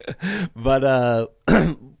 But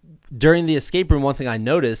during the escape room, one thing I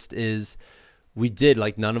noticed is we did,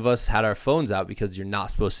 like, none of us had our phones out because you're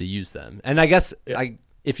not supposed to use them. And I guess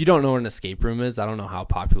if you don't know what an escape room is, I don't know how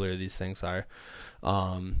popular these things are.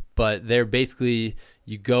 But they're basically,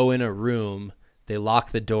 you go in a room, they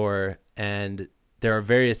lock the door, and there are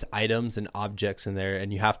various items and objects in there,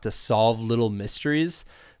 and you have to solve little mysteries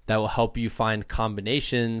that will help you find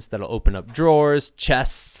combinations that'll open up drawers,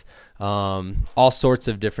 chests, all sorts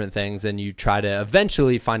of different things, and you try to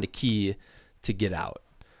eventually find a key to get out.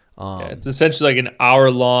 It's essentially like an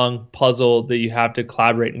hour-long puzzle that you have to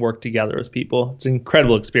collaborate and work together with people. It's an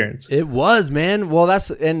incredible experience. It was, man. Well,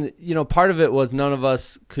 part of it was none of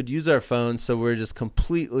us could use our phones, so we're just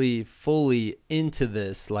completely, fully into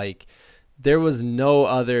this. Like, there was no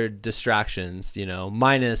other distractions,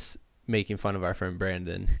 minus making fun of our friend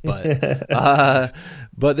Brandon, but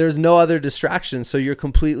there's no other distractions. So you're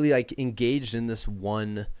completely like engaged in this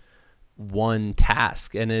one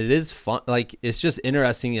task, and it is fun. Like, it's just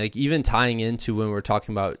interesting, like even tying into when we're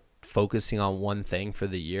talking about focusing on one thing for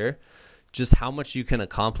the year, just how much you can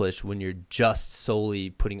accomplish when you're just solely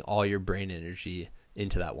putting all your brain energy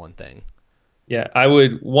into that one thing. Yeah,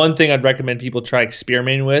 one thing I'd recommend people try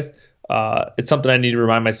experimenting with. It's something I need to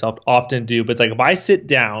remind myself to often do, but it's like if I sit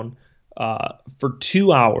down for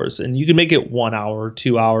 2 hours, and you can make it 1 hour or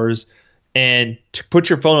 2 hours, and put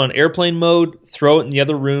your phone on airplane mode, throw it in the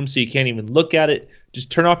other room so you can't even look at it, just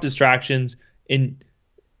turn off distractions, and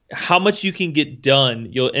how much you can get done,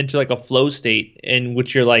 you'll enter like a flow state in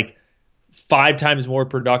which you're like 5 times more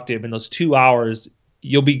productive in those 2 hours.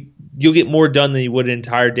 You'll get more done than you would an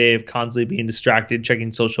entire day of constantly being distracted,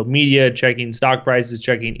 checking social media, checking stock prices,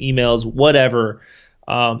 checking emails, whatever.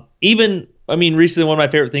 Even, I mean, recently one of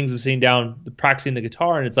my favorite things was sitting down, practicing the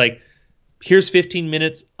guitar, and it's like, here's 15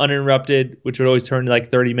 minutes uninterrupted, which would always turn to like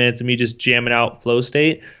 30 minutes of me just jamming out flow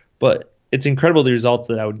state. But it's incredible the results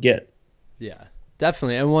that I would get. Yeah,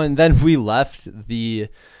 definitely. And then we left the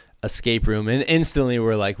escape room and instantly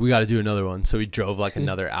we're like, we got to do another one. So we drove like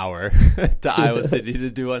another hour to Iowa City to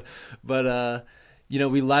do one. But,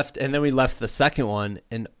 we left, and then we left the second one,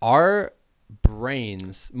 and our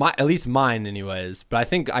brains, at least mine anyways, but I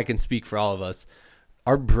think I can speak for all of us,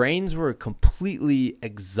 our brains were completely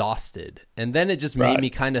exhausted. And then it just made me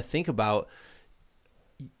kind of think about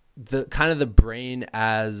the brain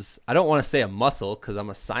as, I don't want to say a muscle because I'm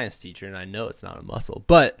a science teacher and I know it's not a muscle,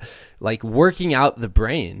 but like working out the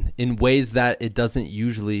brain in ways that it doesn't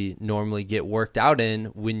usually normally get worked out in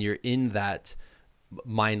when you're in that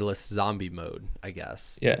mindless zombie mode, I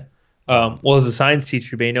guess. Yeah. Well, as a science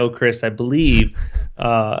teacher, you may know, Chris, I believe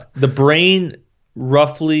the brain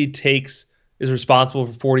roughly is responsible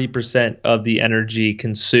for 40% of the energy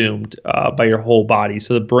consumed by your whole body.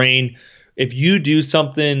 So the brain, if you do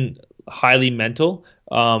something highly mental,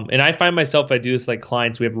 and I find myself, I do this like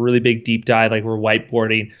clients, we have a really big deep dive, like we're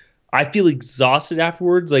whiteboarding, I feel exhausted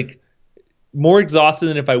afterwards, like more exhausted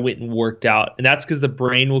than if I went and worked out. And that's because the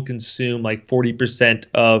brain will consume like 40%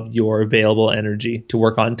 of your available energy to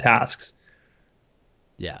work on tasks.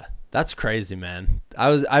 Yeah, that's crazy, man.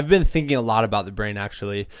 I've been thinking a lot about the brain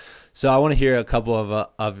actually. So I want to hear a couple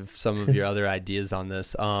of some of your other ideas on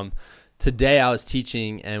this. Today I was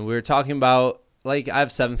teaching and we were talking about, like, I have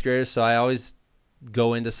 7th graders, so I always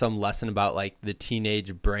go into some lesson about like the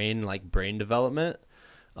teenage brain, like brain development,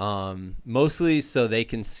 mostly so they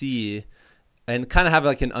can see and kind of have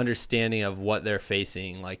like an understanding of what they're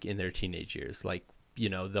facing like in their teenage years. Like,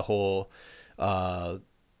 the whole,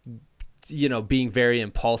 being very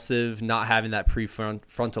impulsive, not having that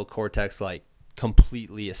prefrontal cortex like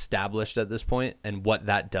completely established at this point, and what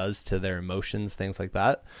that does to their emotions, things like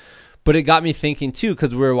that. But it got me thinking too,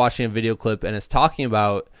 because we were watching a video clip and it's talking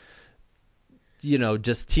about,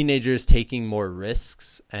 just teenagers taking more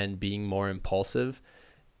risks and being more impulsive.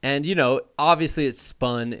 And, obviously it's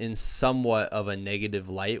spun in somewhat of a negative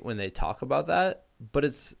light when they talk about that, but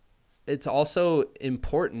it's also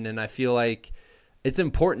important. And I feel like it's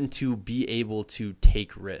important to be able to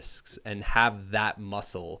take risks and have that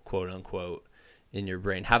muscle, quote unquote, in your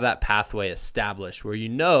brain, have that pathway established where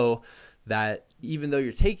that even though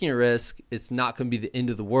you're taking a risk, it's not going to be the end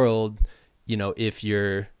of the world,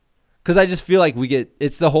 because I just feel like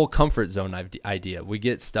it's the whole comfort zone idea. We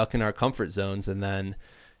get stuck in our comfort zones, and then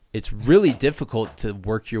it's really difficult to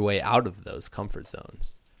work your way out of those comfort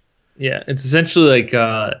zones. Yeah, it's essentially like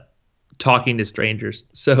talking to strangers.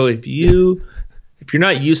 So if you're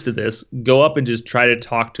not used to this, go up and just try to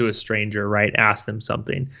talk to a stranger, right? Ask them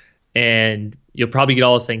something. And you'll probably get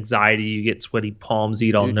all this anxiety. You get sweaty palms.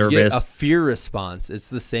 You get all nervous. You get a fear response. It's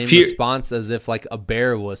the same response as if like a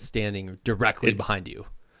bear was standing directly behind you.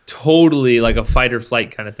 Totally like a fight or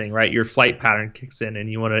flight kind of thing, right? Your flight pattern kicks in and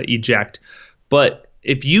you want to eject. But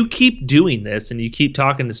if you keep doing this and you keep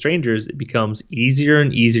talking to strangers, it becomes easier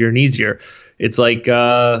and easier and easier. It's like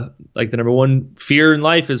the number one fear in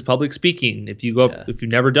life is public speaking. If you go up, if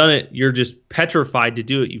you've never done it, you're just petrified to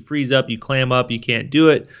do it. You freeze up, you clam up, you can't do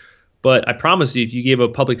it. But I promise you, if you gave a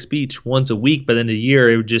public speech once a week by the end of the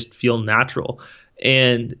year, it would just feel natural.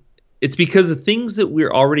 And it's because the things that we're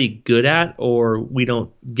already good at or we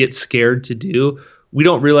don't get scared to do, we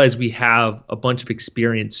don't realize we have a bunch of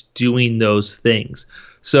experience doing those things.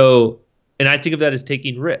 So, and I think of that as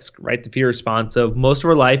taking risk, right? The fear response of most of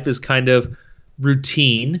our life is kind of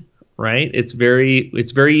routine, right? It's very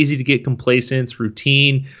easy to get complacent, it's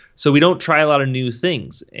routine. So we don't try a lot of new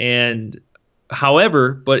things. And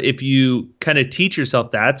however, but if you kind of teach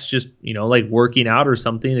yourself that, it's just, like working out or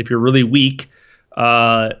something. If you're really weak,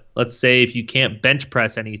 let's say if you can't bench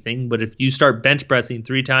press anything, but if you start bench pressing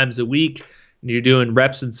 3 times a week and you're doing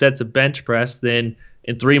reps and sets of bench press, then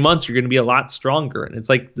in 3 months, you're going to be a lot stronger. And it's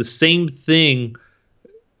like the same thing,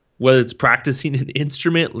 whether it's practicing an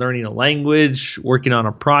instrument, learning a language, working on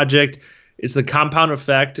a project. It's the compound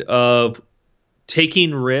effect of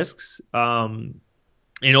taking risks,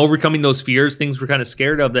 and overcoming those fears, things we're kind of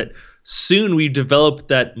scared of, that soon we develop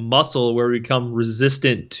that muscle where we become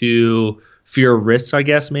resistant to fear of risks, I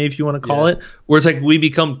guess, maybe if you want to call it, where it's like we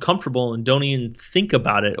become comfortable and don't even think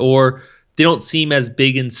about it, or they don't seem as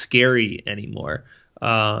big and scary anymore.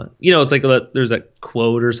 It's like there's a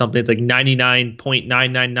quote or something. It's like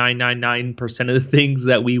 99.99999% of the things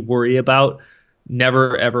that we worry about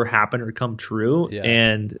never, ever happen or come true. Yeah.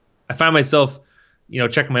 And I find myself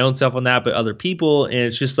checking my own self on that, but other people. And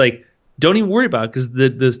it's just like don't even worry about it, because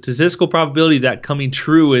the statistical probability of that coming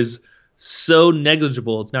true is so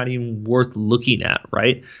negligible. It's not even worth looking at,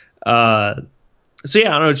 right? So yeah,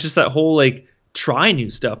 I don't know. It's just that whole like try new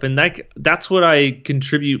stuff, and that's what I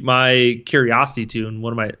contribute my curiosity to, and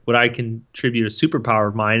what I contribute a superpower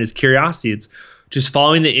of mine is curiosity. It's just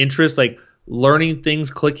following the interest, like learning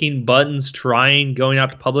things, clicking buttons, trying, going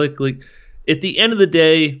out to public. Like at the end of the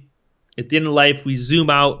day, at the end of life, we zoom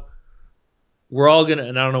out. We're all gonna,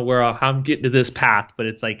 and I don't know how I'm getting to this path, but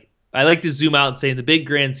it's like I like to zoom out and say, in the big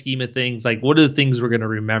grand scheme of things, like what are the things we're gonna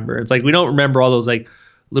remember? It's like we don't remember all those like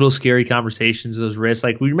little scary conversations, those risks.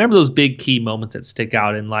 Like we remember those big key moments that stick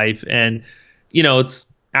out in life. And, it's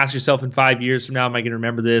ask yourself, in 5 years from now, am I going to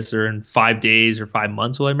remember this? Or in 5 days or 5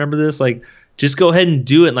 months, will I remember this? Like just go ahead and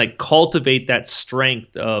do it, and like cultivate that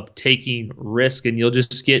strength of taking risk, and you'll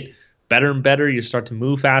just get better and better. You'll start to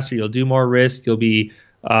move faster. You'll do more risk. You'll be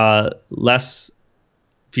less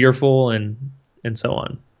fearful and so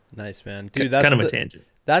on. Nice, man. Dude, that's kind of a tangent.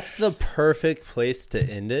 That's the perfect place to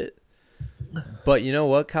end it. But you know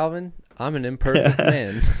what, Calvin? I'm an imperfect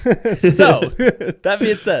man. So, that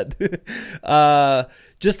being said,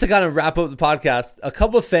 just to kind of wrap up the podcast, a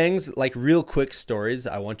couple of things, like real quick stories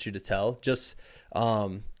I want you to tell. Just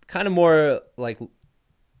kind of more like,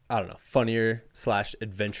 I don't know, funnier /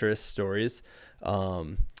 adventurous stories.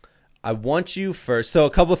 I want you first. So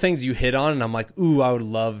a couple of things you hit on, and I'm like, ooh, I would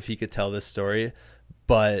love if he could tell this story,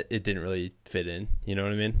 but it didn't really fit in. You know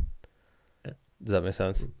what I mean? Does that make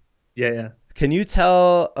sense? Yeah. Can you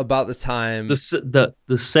tell about the time the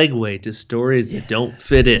segue to stories that don't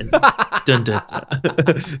fit in? Dun, dun,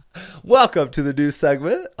 dun. Welcome to the new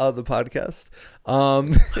segment of the podcast.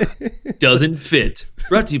 Doesn't fit.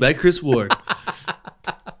 Brought to you by Chris Ward.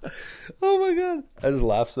 Oh my god, I just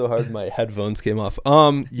laughed so hard my headphones came off.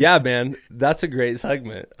 Yeah, man, that's a great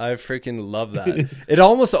segment. I freaking love that. It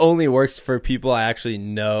almost only works for people I actually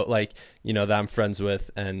know, like, that I'm friends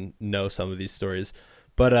with and know some of these stories.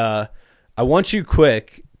 But I want you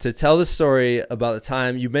quick to tell the story about the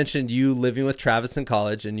time you mentioned you living with Travis in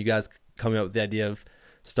college and you guys coming up with the idea of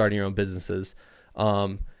starting your own businesses.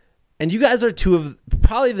 And you guys are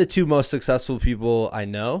probably the two most successful people I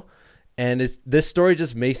know. And this story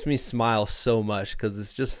just makes me smile so much because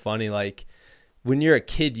it's just funny. Like when you're a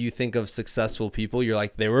kid, you think of successful people. You're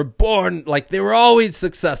like, they were born, like they were always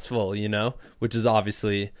successful, which is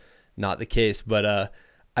obviously not the case. But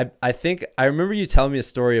I think I remember you telling me a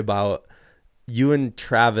story about you and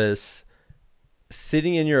Travis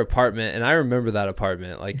sitting in your apartment, and I remember that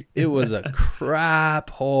apartment. Like it was a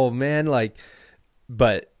crap hole, man. Like,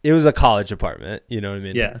 but it was a college apartment. You know what I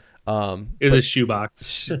mean? Yeah. It was a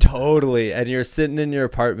shoebox. Totally. And you're sitting in your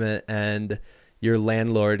apartment, and your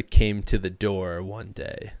landlord came to the door one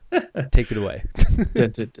day. Take it away.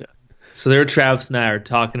 So there, Travis and I are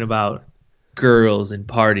talking about girls and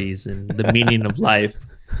parties and the meaning of life,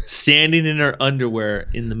 standing in our underwear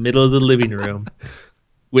in the middle of the living room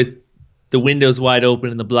with the windows wide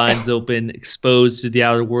open and the blinds open, exposed to the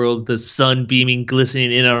outer world, the sun beaming,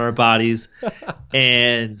 glistening in on our bodies.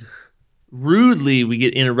 And rudely, we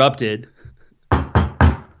get interrupted.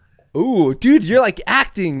 Ooh, dude, you're like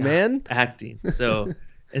acting, man. Acting. So,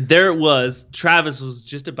 and there it was. Travis was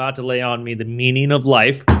just about to lay on me the meaning of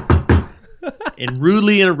life. And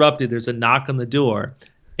rudely interrupted, there's a knock on the door.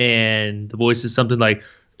 And the voice is something like,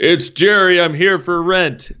 "It's Jerry, I'm here for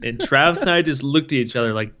rent." And Travis and I just looked at each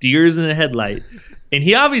other like deers in a headlight. And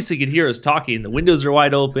he obviously could hear us talking. The windows are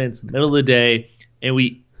wide open. It's the middle of the day. And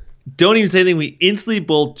we don't even say anything. We instantly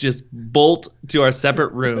bolt to our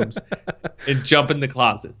separate rooms and jump in the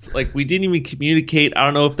closets. Like we didn't even communicate. I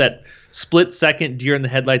don't know if that split second deer in the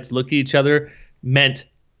headlights look at each other meant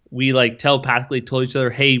we like telepathically told each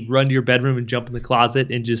other, "Hey, run to your bedroom and jump in the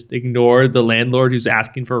closet and just ignore the landlord who's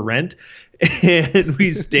asking for rent." And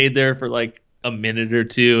we stayed there for like a minute or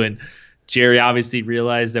two. And Jerry obviously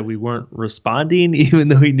realized that we weren't responding, even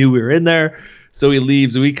though he knew we were in there. So he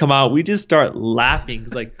leaves and we come out. We just start laughing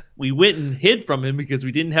because like we went and hid from him because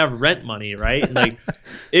we didn't have rent money, right? And like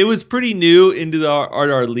it was pretty new into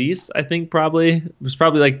our lease. I think it was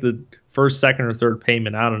probably like the first, second, or third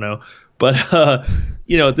payment. I don't know. But,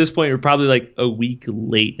 at this point, we're probably like a week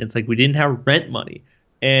late. It's like we didn't have rent money.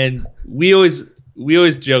 And we always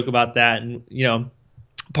joke about that. And,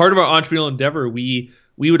 part of our entrepreneurial endeavor, we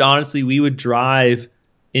would drive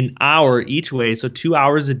an hour each way. So 2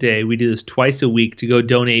 hours a day. We do this twice a week to go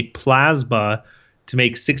donate plasma to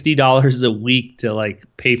make $60 a week to like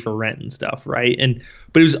pay for rent and stuff. Right.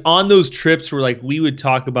 But it was on those trips where like we would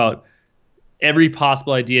talk about every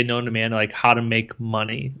possible idea known to man, like how to make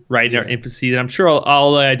money, right? In our infancy. And I'm sure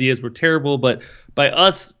all the ideas were terrible, but by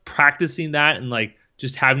us practicing that and like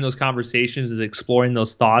just having those conversations, is exploring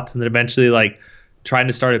those thoughts, and then eventually like trying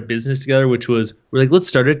to start a business together, which was, we're like, let's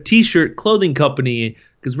start a t-shirt clothing company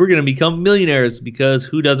because we're going to become millionaires, because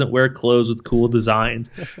who doesn't wear clothes with cool designs?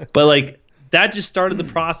 But like that just started the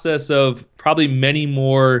process of probably many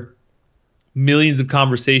more millions of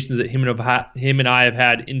conversations that him and I have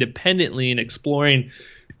had independently, and exploring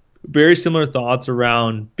very similar thoughts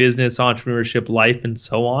around business, entrepreneurship, life, and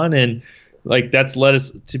so on. And like that's led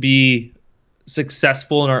us to be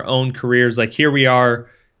successful in our own careers. Like here we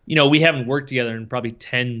are, we haven't worked together in probably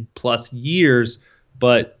 10 plus years,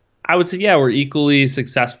 but I would say, yeah, we're equally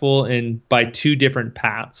successful by two different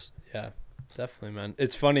paths. Yeah, definitely, man.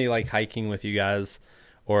 It's funny, like hiking with you guys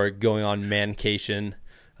or going on mancation,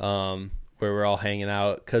 where we're all hanging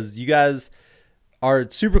out, because you guys are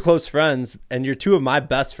super close friends, and you're two of my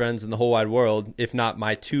best friends in the whole wide world, if not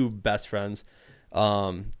my two best friends.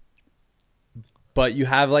 But you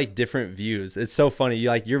have like different views. It's so funny.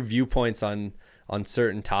 Your viewpoints on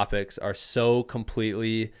certain topics are so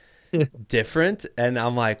completely different, and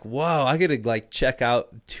I'm like, whoa, I gotta like check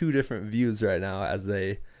out two different views right now as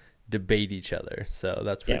they debate each other. So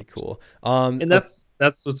that's pretty cool. And that's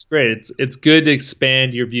what's great. It's good to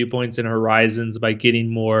expand your viewpoints and horizons by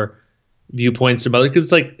getting more viewpoints from others, because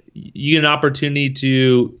it's like you get an opportunity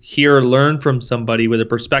to hear or learn from somebody with a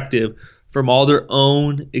perspective from all their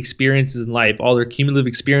own experiences in life, all their cumulative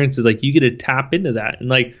experiences. Like you get to tap into that, and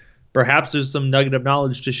like perhaps there's some nugget of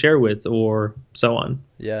knowledge to share with, or so on.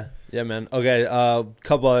 Yeah, man. Okay,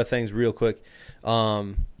 couple other things real quick.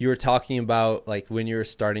 You were talking about like when you were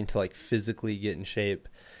starting to like physically get in shape,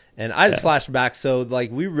 and I just flashed back. So like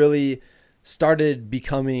we really started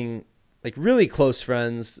becoming like really close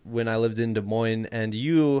friends when I lived in Des Moines, and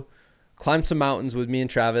you climbed some mountains with me and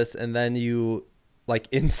Travis, and then you like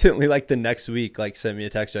instantly, like the next week, like sent me a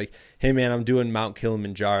text like, hey man, I'm doing Mount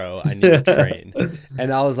Kilimanjaro, I need to train.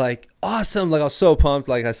 And I was like, awesome. Like I was so pumped.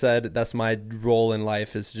 Like I said, that's my role in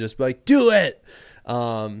life, is to just be like, do it.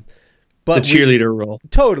 But the cheerleader role.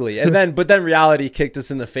 Totally. And then, but then reality kicked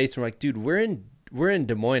us in the face. And we're like, dude, we're in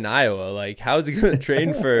Des Moines, Iowa. Like, how is he going to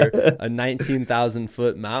train for a 19,000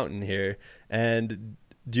 foot mountain here? And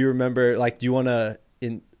do you remember, like, do you want to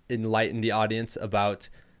enlighten the audience about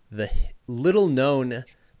the little known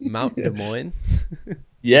Mount Des Moines?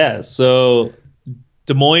 Yeah. So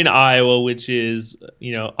Des Moines, Iowa, which is,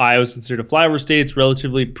 Iowa's considered a flyover state. It's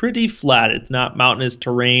relatively pretty flat. It's not mountainous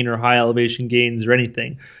terrain or high elevation gains or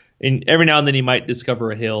anything. And every now and then you might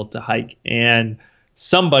discover a hill to hike. And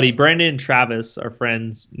somebody, Brandon and Travis, our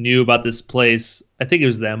friends, knew about this place. I think it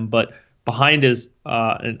was them, but behind us,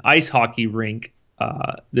 an ice hockey rink.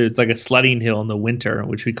 There's like a sledding hill in the winter,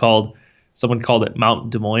 which someone called it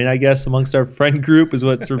Mount Des Moines, I guess, amongst our friend group is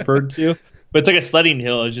what it's referred to. But it's like a sledding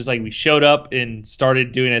hill. It's just like we showed up and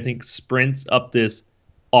started doing, I think, sprints up this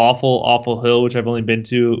awful, awful hill, which I've only been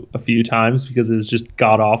to a few times because it was just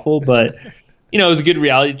god awful. But, it was a good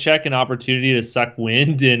reality check and opportunity to suck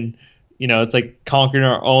wind. And, it's like conquering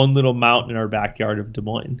our own little mountain in our backyard of Des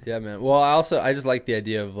Moines. Yeah, man. Well, I just like the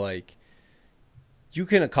idea of like, you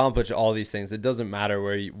can accomplish all these things. It doesn't matter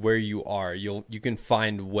where you are. You can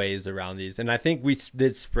find ways around these. And I think we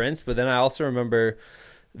did sprints, but then I also remember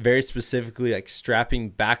very specifically like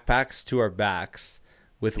strapping backpacks to our backs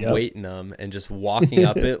with weight in them and just walking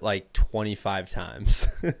up it like 25 times.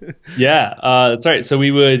 Yeah, that's right. So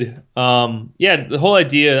we would, the whole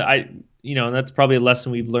idea, and that's probably a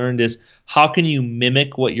lesson we've learned, is how can you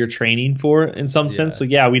mimic what you're training for in some sense? So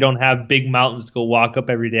we don't have big mountains to go walk up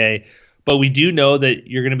every day, but we do know that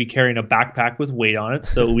you're going to be carrying a backpack with weight on it.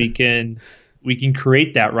 So we can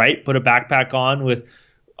create that, right? Put a backpack on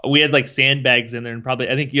we had like sandbags in there, and probably,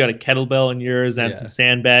 I think you had a kettlebell in yours and some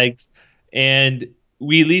sandbags. And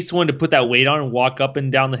we at least wanted to put that weight on and walk up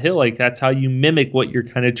and down the hill. Like that's how you mimic what you're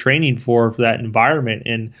kind of training for that environment.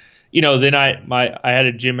 And, then I had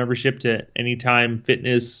a gym membership to Anytime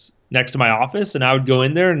Fitness next to my office, and I would go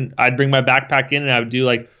in there and I'd bring my backpack in and I would do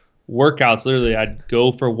like workouts. Literally, I'd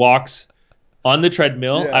go for walks on the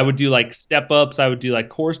treadmill. I would do like step ups. I would do like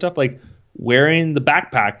core stuff, like wearing the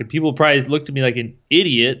backpack. And people probably looked at me like an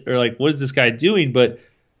idiot or like, what is this guy doing? But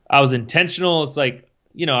I was intentional. It's like,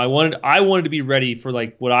 I wanted to be ready for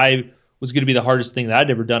like what I was going to be the hardest thing that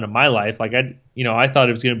I'd ever done in my life. Like I thought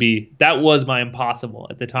it was going to be, that was my impossible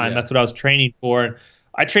at the time. That's what I was training for. And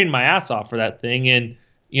I trained my ass off for that thing. And,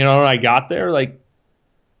 when I got there, like,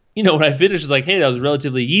 when I finished, it's like, hey, that was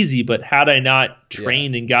relatively easy. But had I not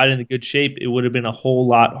trained and got into good shape, it would have been a whole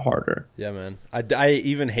lot harder. Yeah, man. I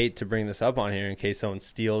even hate to bring this up on here in case someone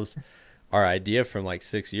steals our idea from like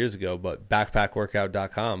 6 years ago, but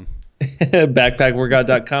backpackworkout.com.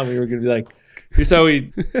 Backpackworkout.com. We were going to be like, Here's how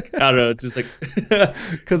we, I don't know, just like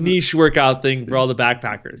niche workout thing for all the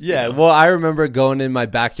backpackers. Yeah, well, I remember going in my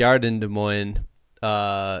backyard in Des Moines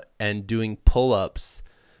and doing pull-ups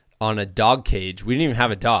on a dog cage. We didn't even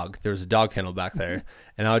have a dog. There was a dog kennel back there.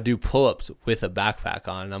 And I would do pull-ups with a backpack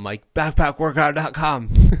on. And I'm like, backpackworkout.com.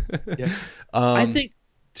 Yeah. I think,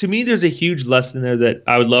 to me, there's a huge lesson there that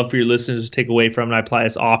I would love for your listeners to take away from, and I apply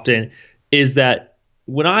this often, is that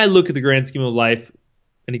when I look at the grand scheme of life,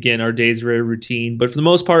 and again, our days are very routine, but for the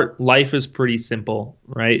most part, life is pretty simple,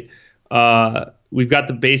 right? We've got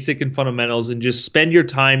the basic and fundamentals, and just spend your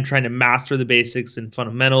time trying to master the basics and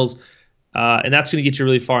fundamentals, and that's going to get you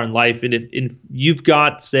really far in life. And if you've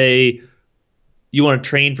got, say, you want to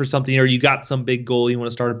train for something, or you got some big goal, you want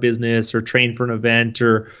to start a business or train for an event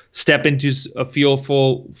or step into a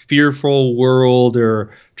fearful world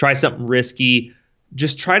or try something risky,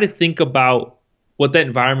 just try to think about what that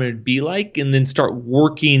environment would be like and then start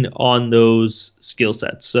working on those skill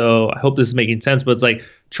sets. So I hope this is making sense, but it's like,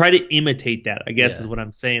 try to imitate that, I guess is what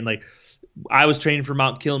I'm saying. Like, I was training for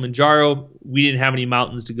Mount Kilimanjaro. We didn't have any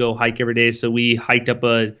mountains to go hike every day, so we hiked up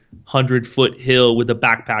a 100-foot hill with a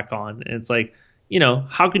backpack on. And it's like,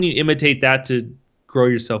 how can you imitate that to grow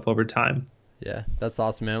yourself over time? Yeah, that's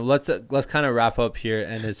awesome, man. Let's kind of wrap up here.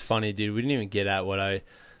 And it's funny, dude, we didn't even get at what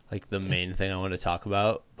the main thing I want to talk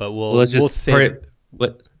about, but we'll save it.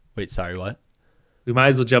 What? Wait, sorry, what? We might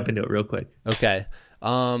as well jump into it real quick. Okay.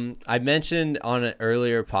 I mentioned on an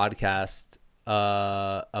earlier podcast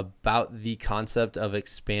about the concept of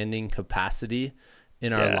expanding capacity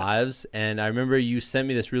in our lives, and I remember you sent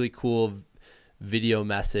me this really cool video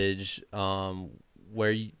message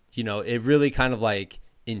where it really kind of like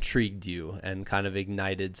intrigued you and kind of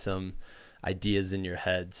ignited some ideas in your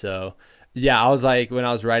head. So yeah, I was like, when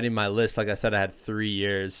I was writing my list, like I said, I had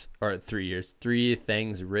 3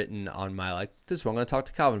 things written on my, this is what I'm going to talk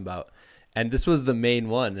to Calvin about. And this was the main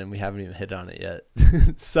one, and we haven't even hit on it yet.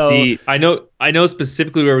 So I know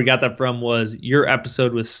specifically where we got that from was your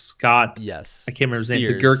episode with Scott. Yes. I can't remember his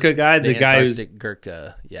name. The Gurkha guy? The guy who's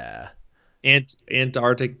Gurkha, yeah.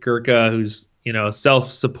 Antarctic Gurkha, who's,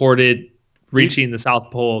 self-supported, reaching the South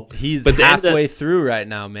Pole. He's halfway through right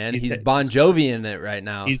now, man. He's Bon Jovi in it right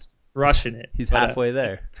now. He's crushing it. He's halfway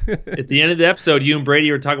there. At the end of the episode, you and Brady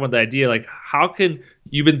were talking about the idea, like,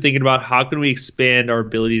 you've been thinking about how can we expand our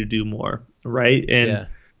ability to do more, right? And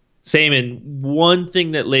same. And one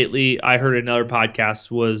thing that lately I heard in another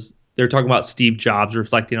podcast was they're talking about Steve Jobs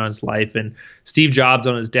reflecting on his life, and Steve Jobs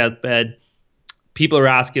on his deathbed. People are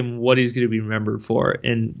asking him what he's going to be remembered for,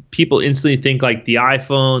 and people instantly think like the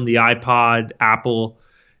iPhone, the iPod, Apple.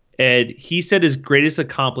 And he said his greatest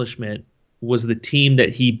accomplishment was the team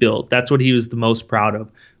that he built. That's what he was the most proud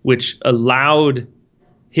of, which allowed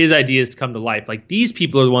his ideas to come to life. Like, these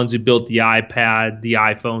people are the ones who built the iPad, the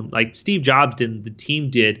iPhone. Like, Steve Jobs didn't, the team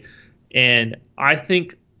did. And I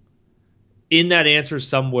think in that answer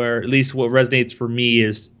somewhere, at least what resonates for me,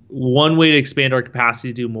 is one way to expand our capacity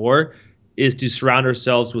to do more is to surround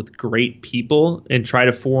ourselves with great people and try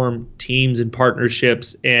to form teams and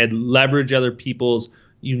partnerships and leverage other people's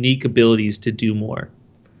unique abilities to do more.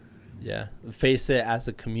 Yeah. Face it as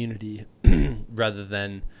a community rather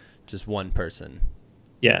than just one person.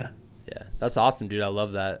 Yeah. Yeah. That's awesome, dude. I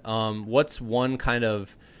love that. What's one kind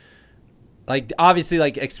of, obviously,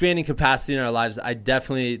 expanding capacity in our lives,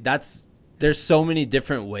 there's so many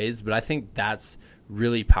different ways, but I think that's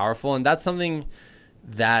really powerful. And that's something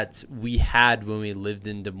that we had when we lived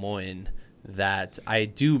in Des Moines that I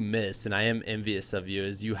do miss, and I am envious of you,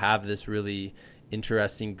 is you have this really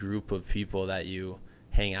interesting group of people that you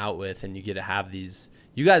hang out with, and you get to have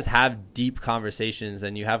you guys have deep conversations,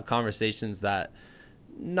 and you have conversations that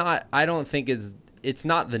I don't think it's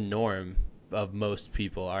not the norm of most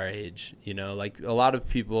people our age, like a lot of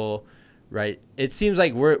people, right? It seems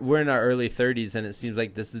like we're in our early 30s, and it seems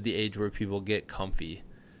like this is the age where people get comfy.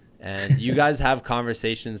 And you guys have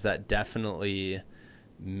conversations that definitely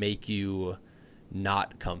make you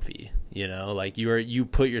not comfy, like you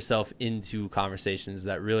put yourself into conversations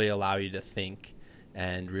that really allow you to think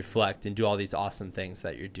and reflect and do all these awesome things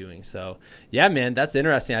that you're doing. So yeah, man, that's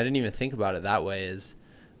interesting. I didn't even think about it that way, is,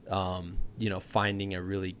 finding a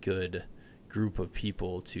really good group of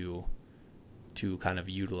people to kind of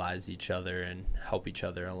utilize each other and help each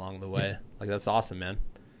other along the way. Like, that's awesome, man.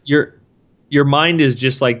 Your mind is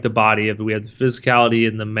just like the body. We have the physicality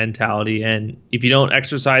and the mentality. And if you don't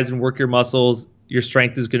exercise and work your muscles, your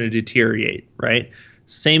strength is going to deteriorate, right?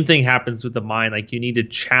 Same thing happens with the mind. Like, you need to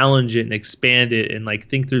challenge it and expand it and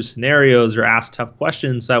think through scenarios or ask tough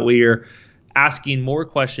questions. That way you're asking more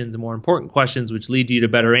questions and more important questions, which lead you to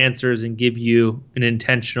better answers and give you an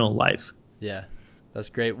intentional life. Yeah. That's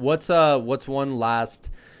great. What's one last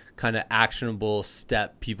kind of actionable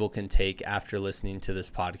step people can take after listening to this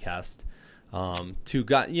podcast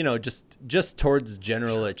just towards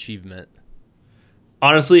general achievement?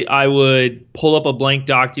 Honestly, I would pull up a blank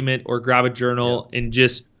document or grab a journal and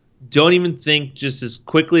just don't even think, just as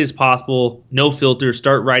quickly as possible, no filter,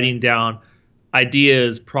 start writing down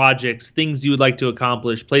ideas, projects, things you would like to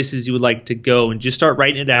accomplish, places you would like to go, and just start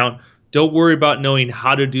writing it down. Don't worry about knowing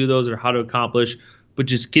how to do those or how to accomplish, but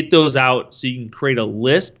just get those out so you can create a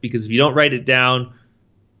list, because if you don't write it down,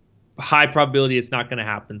 high probability it's not going to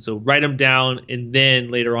happen. So write them down and then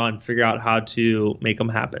later on figure out how to make them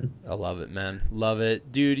happen. I love it, man. Love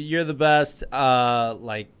it. Dude, you're the best.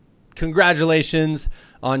 Congratulations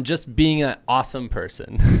on just being an awesome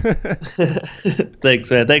person. Thanks,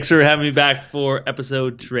 man. Thanks for having me back for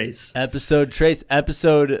episode Trace.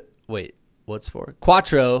 What's for?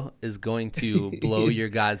 Quattro is going to blow your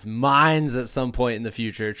guys' minds at some point in the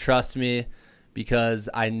future. Trust me, because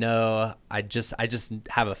I know I just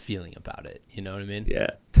have a feeling about it. You know what I mean?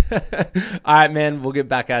 Yeah. All right, man. We'll get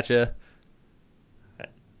back at you.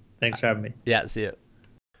 Thanks for having me. Yeah, see you.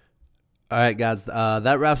 All right, guys,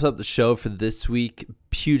 that wraps up the show for this week.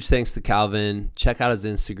 Huge thanks to Calvin. Check out his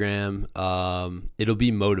Instagram. It'll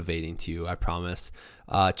be motivating to you, I promise.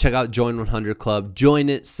 Check out Join 100 Club. Join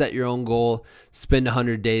it. Set your own goal. Spend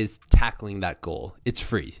 100 days tackling that goal. It's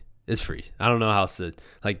free. It's free. I don't know how else to,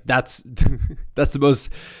 that's that's the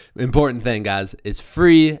most important thing, guys. It's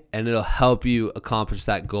free, and it'll help you accomplish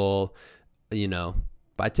that goal,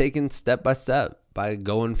 by taking step by step, by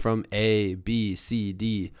going from A, B, C,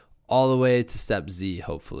 D, all the way to step Z,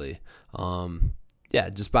 hopefully.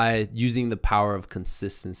 Just by using the power of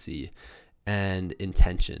consistency and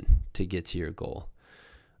intention to get to your goal.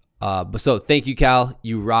 So thank you, Cal.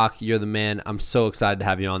 You rock. You're the man. I'm so excited to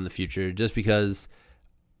have you on in the future, just because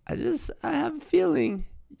I have a feeling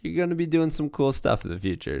you're going to be doing some cool stuff in the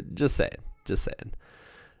future. Just saying.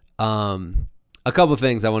 A couple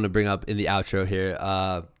things I want to bring up in the outro here.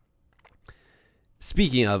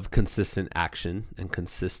 Speaking of consistent action and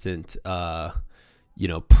consistent,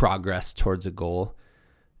 progress towards a goal,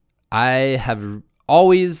 I have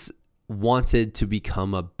always wanted to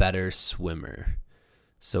become a better swimmer.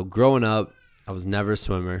 So growing up, I was never a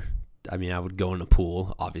swimmer. I mean, I would go in a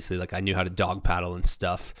pool, obviously, I knew how to dog paddle and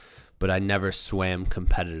stuff, but I never swam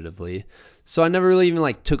competitively. So I never really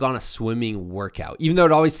even took on a swimming workout, even though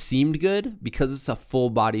it always seemed good because it's a full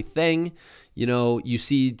body thing. You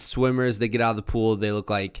see swimmers, they get out of the pool, they look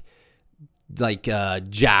like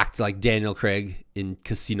jacked, like Daniel Craig in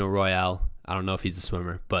Casino Royale. I don't know if he's a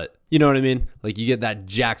swimmer, but you know what I mean? You get that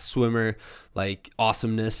jacked swimmer,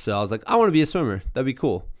 awesomeness. So I was like, I want to be a swimmer. That'd be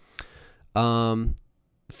cool.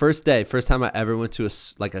 First time I ever went to a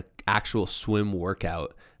actual swim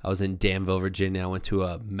workout, I was in Danville, Virginia. I went to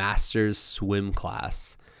a master's swim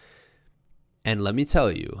class. And let me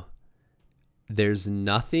tell you, there's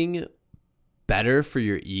nothing better for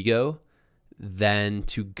your ego than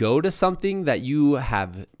to go to something that you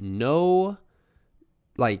have no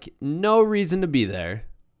reason to be there,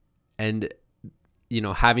 and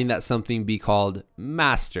having that something be called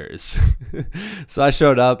masters. So I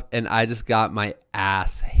showed up and I just got my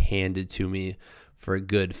ass handed to me for a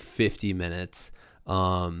good 50 minutes,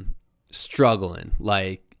 struggling.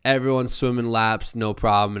 Everyone's swimming laps, no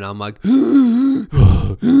problem, and I'm like,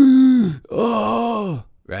 oh,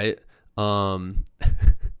 right? And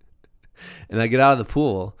I get out of the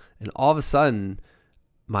pool, and all of a sudden,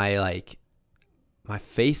 my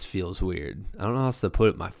face feels weird. I don't know how else to put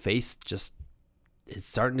it. My face just is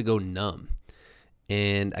starting to go numb.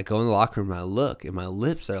 And I go in the locker room and I look, and my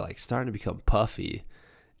lips are starting to become puffy.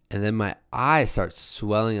 And then my eye starts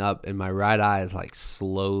swelling up, and my right eye is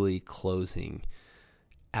slowly closing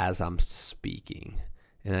as I'm speaking.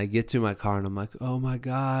 And I get to my car and I'm like, oh my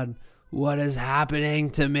God, what is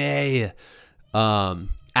happening to me?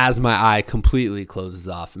 As my eye completely closes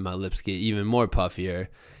off and my lips get even more puffier.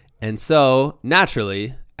 And so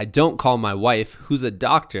naturally, I don't call my wife, who's a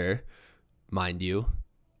doctor, mind you,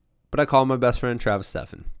 but I call my best friend, Travis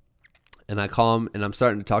Steffen. And I call him and I'm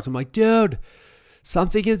starting to talk to him dude,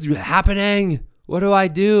 something is happening. What do I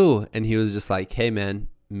do? And he was just like, hey man,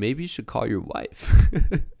 maybe you should call your wife.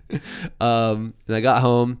 And I got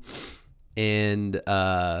home and,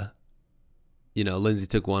 Lindsay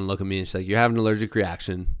took one look at me and she's like, you're having an allergic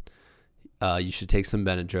reaction. You should take some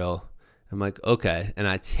Benadryl. I'm like, okay. And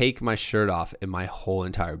I take my shirt off and my whole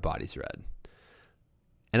entire body's red.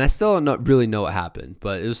 And I still don't really know what happened,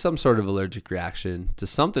 but it was some sort of allergic reaction to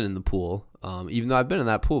something in the pool, even though I've been in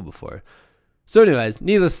that pool before. So anyways,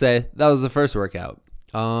 needless to say, that was the first workout.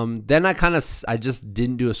 Then I just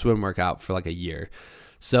didn't do a swim workout for like a year.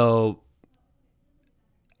 So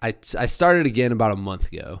I started again about a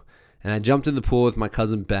month ago, and I jumped in the pool with my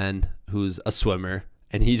cousin Ben, who's a swimmer,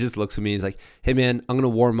 and he just looks at me. He's like, "Hey man, I'm going to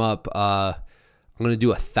warm up. I'm going to do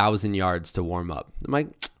 1,000 yards to warm up." I'm like,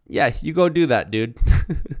 "Yeah, you go do that, dude."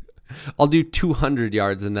 I'll do 200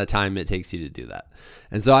 yards in the time it takes you to do that.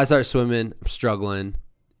 And so I start swimming. I'm struggling.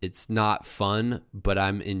 It's not fun, but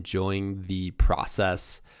I'm enjoying the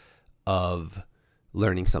process of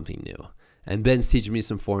learning something new. And Ben's teaching me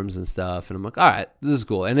some forms and stuff. And I'm like, all right, this is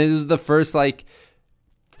cool. And it was the first like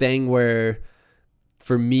thing where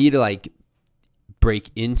for me to like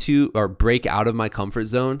break into or break out of my comfort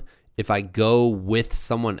zone, if I go with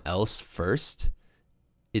someone else first,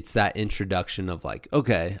 it's that introduction of like,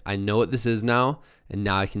 okay, I know what this is now, and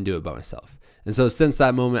now I can do it by myself. And so since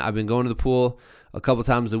that moment, I've been going to the pool a couple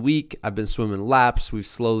times a week. I've been swimming laps. We've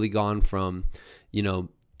slowly gone from,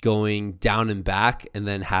 going down and back and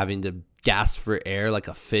then having to gasp for air like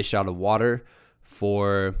a fish out of water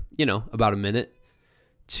for, about a minute,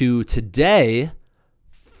 to today,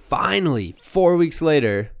 finally, 4 weeks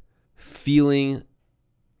later, feeling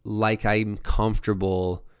like I'm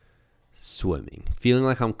comfortable swimming, feeling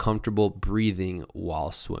like I'm comfortable breathing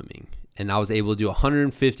while swimming. And I was able to do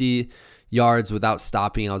 150 yards without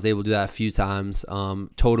stopping. I was able to do that a few times.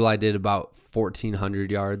 Total, I did about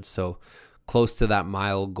 1,400 yards, so close to that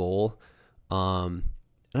mile goal. And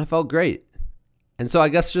I felt great. And so I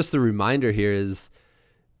guess just the reminder here is,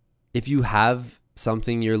 if you have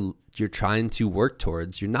something you're trying to work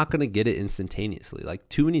towards, you're not going to get it instantaneously. Like,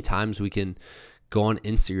 too many times we can go on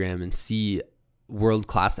Instagram and see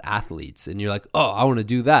world-class athletes and you're like, oh, I want to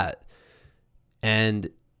do that. And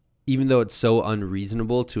even though it's so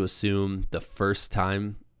unreasonable to assume the first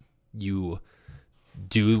time you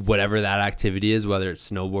do whatever that activity is, whether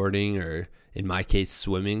it's snowboarding or in my case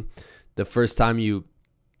swimming, the first time you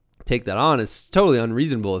take that on, it's totally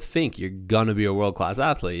unreasonable to think you're gonna be a world-class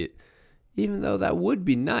athlete. Even though that would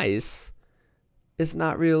be nice, it's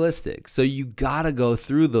not realistic. So you gotta go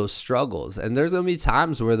through those struggles, and there's gonna be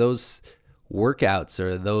times where those workouts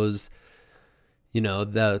or those,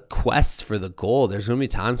 the quest for the goal, there's going to be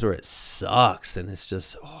times where it sucks and it's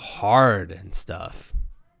just hard and stuff.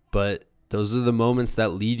 But those are the moments that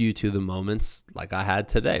lead you to the moments like I had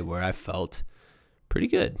today where I felt pretty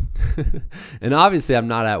good. And obviously I'm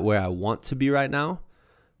not at where I want to be right now,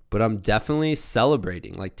 but I'm definitely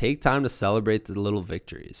celebrating. Like, take time to celebrate the little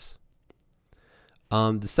victories.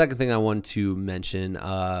 The second thing I want to mention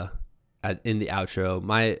in the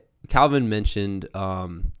outro, Calvin mentioned,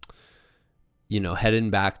 heading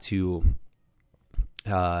back to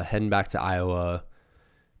Iowa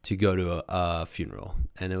to go to a funeral,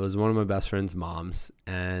 and it was one of my best friend's moms,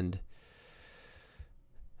 and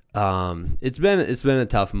it's been a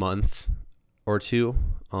tough month or two.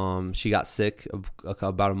 She got sick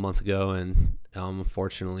about a month ago, and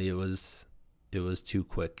unfortunately, it was too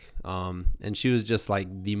quick. And she was just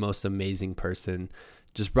like the most amazing person,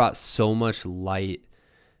 just brought so much light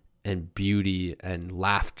and beauty and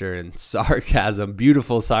laughter and sarcasm,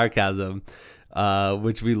 beautiful sarcasm,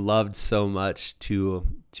 which we loved so much to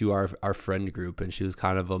our friend group. And she was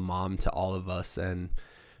kind of a mom to all of us, and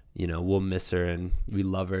we'll miss her and we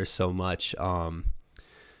love her so much.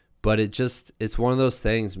 But it's one of those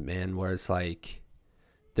things, man, where it's like,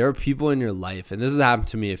 there are people in your life, and this has happened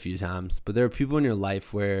to me a few times, but there are people in your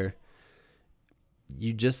life where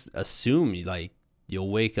you just assume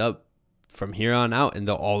you'll wake up from here on out and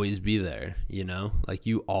they'll always be there, like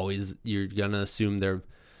you're going to assume they're,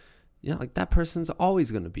 like that person's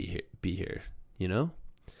always going to be here,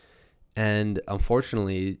 and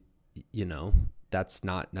unfortunately, that's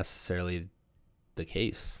not necessarily the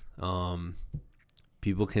case.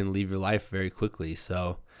 People can leave your life very quickly.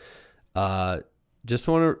 So, just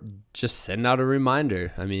want to send out a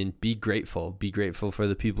reminder. I mean, be grateful for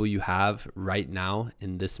the people you have right now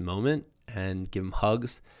in this moment, and give them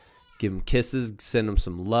hugs. Give them kisses, send them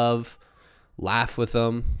some love, laugh with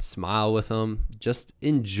them, smile with them. Just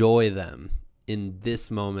enjoy them in this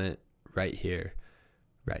moment right here,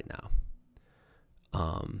 right now.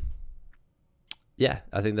 Yeah,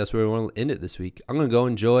 I think that's where we want to end it this week. I'm going to go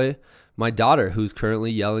enjoy my daughter, who's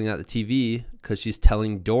currently yelling at the TV because she's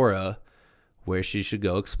telling Dora where she should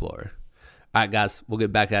go explore. All right, guys, we'll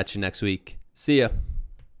get back at you next week. See ya.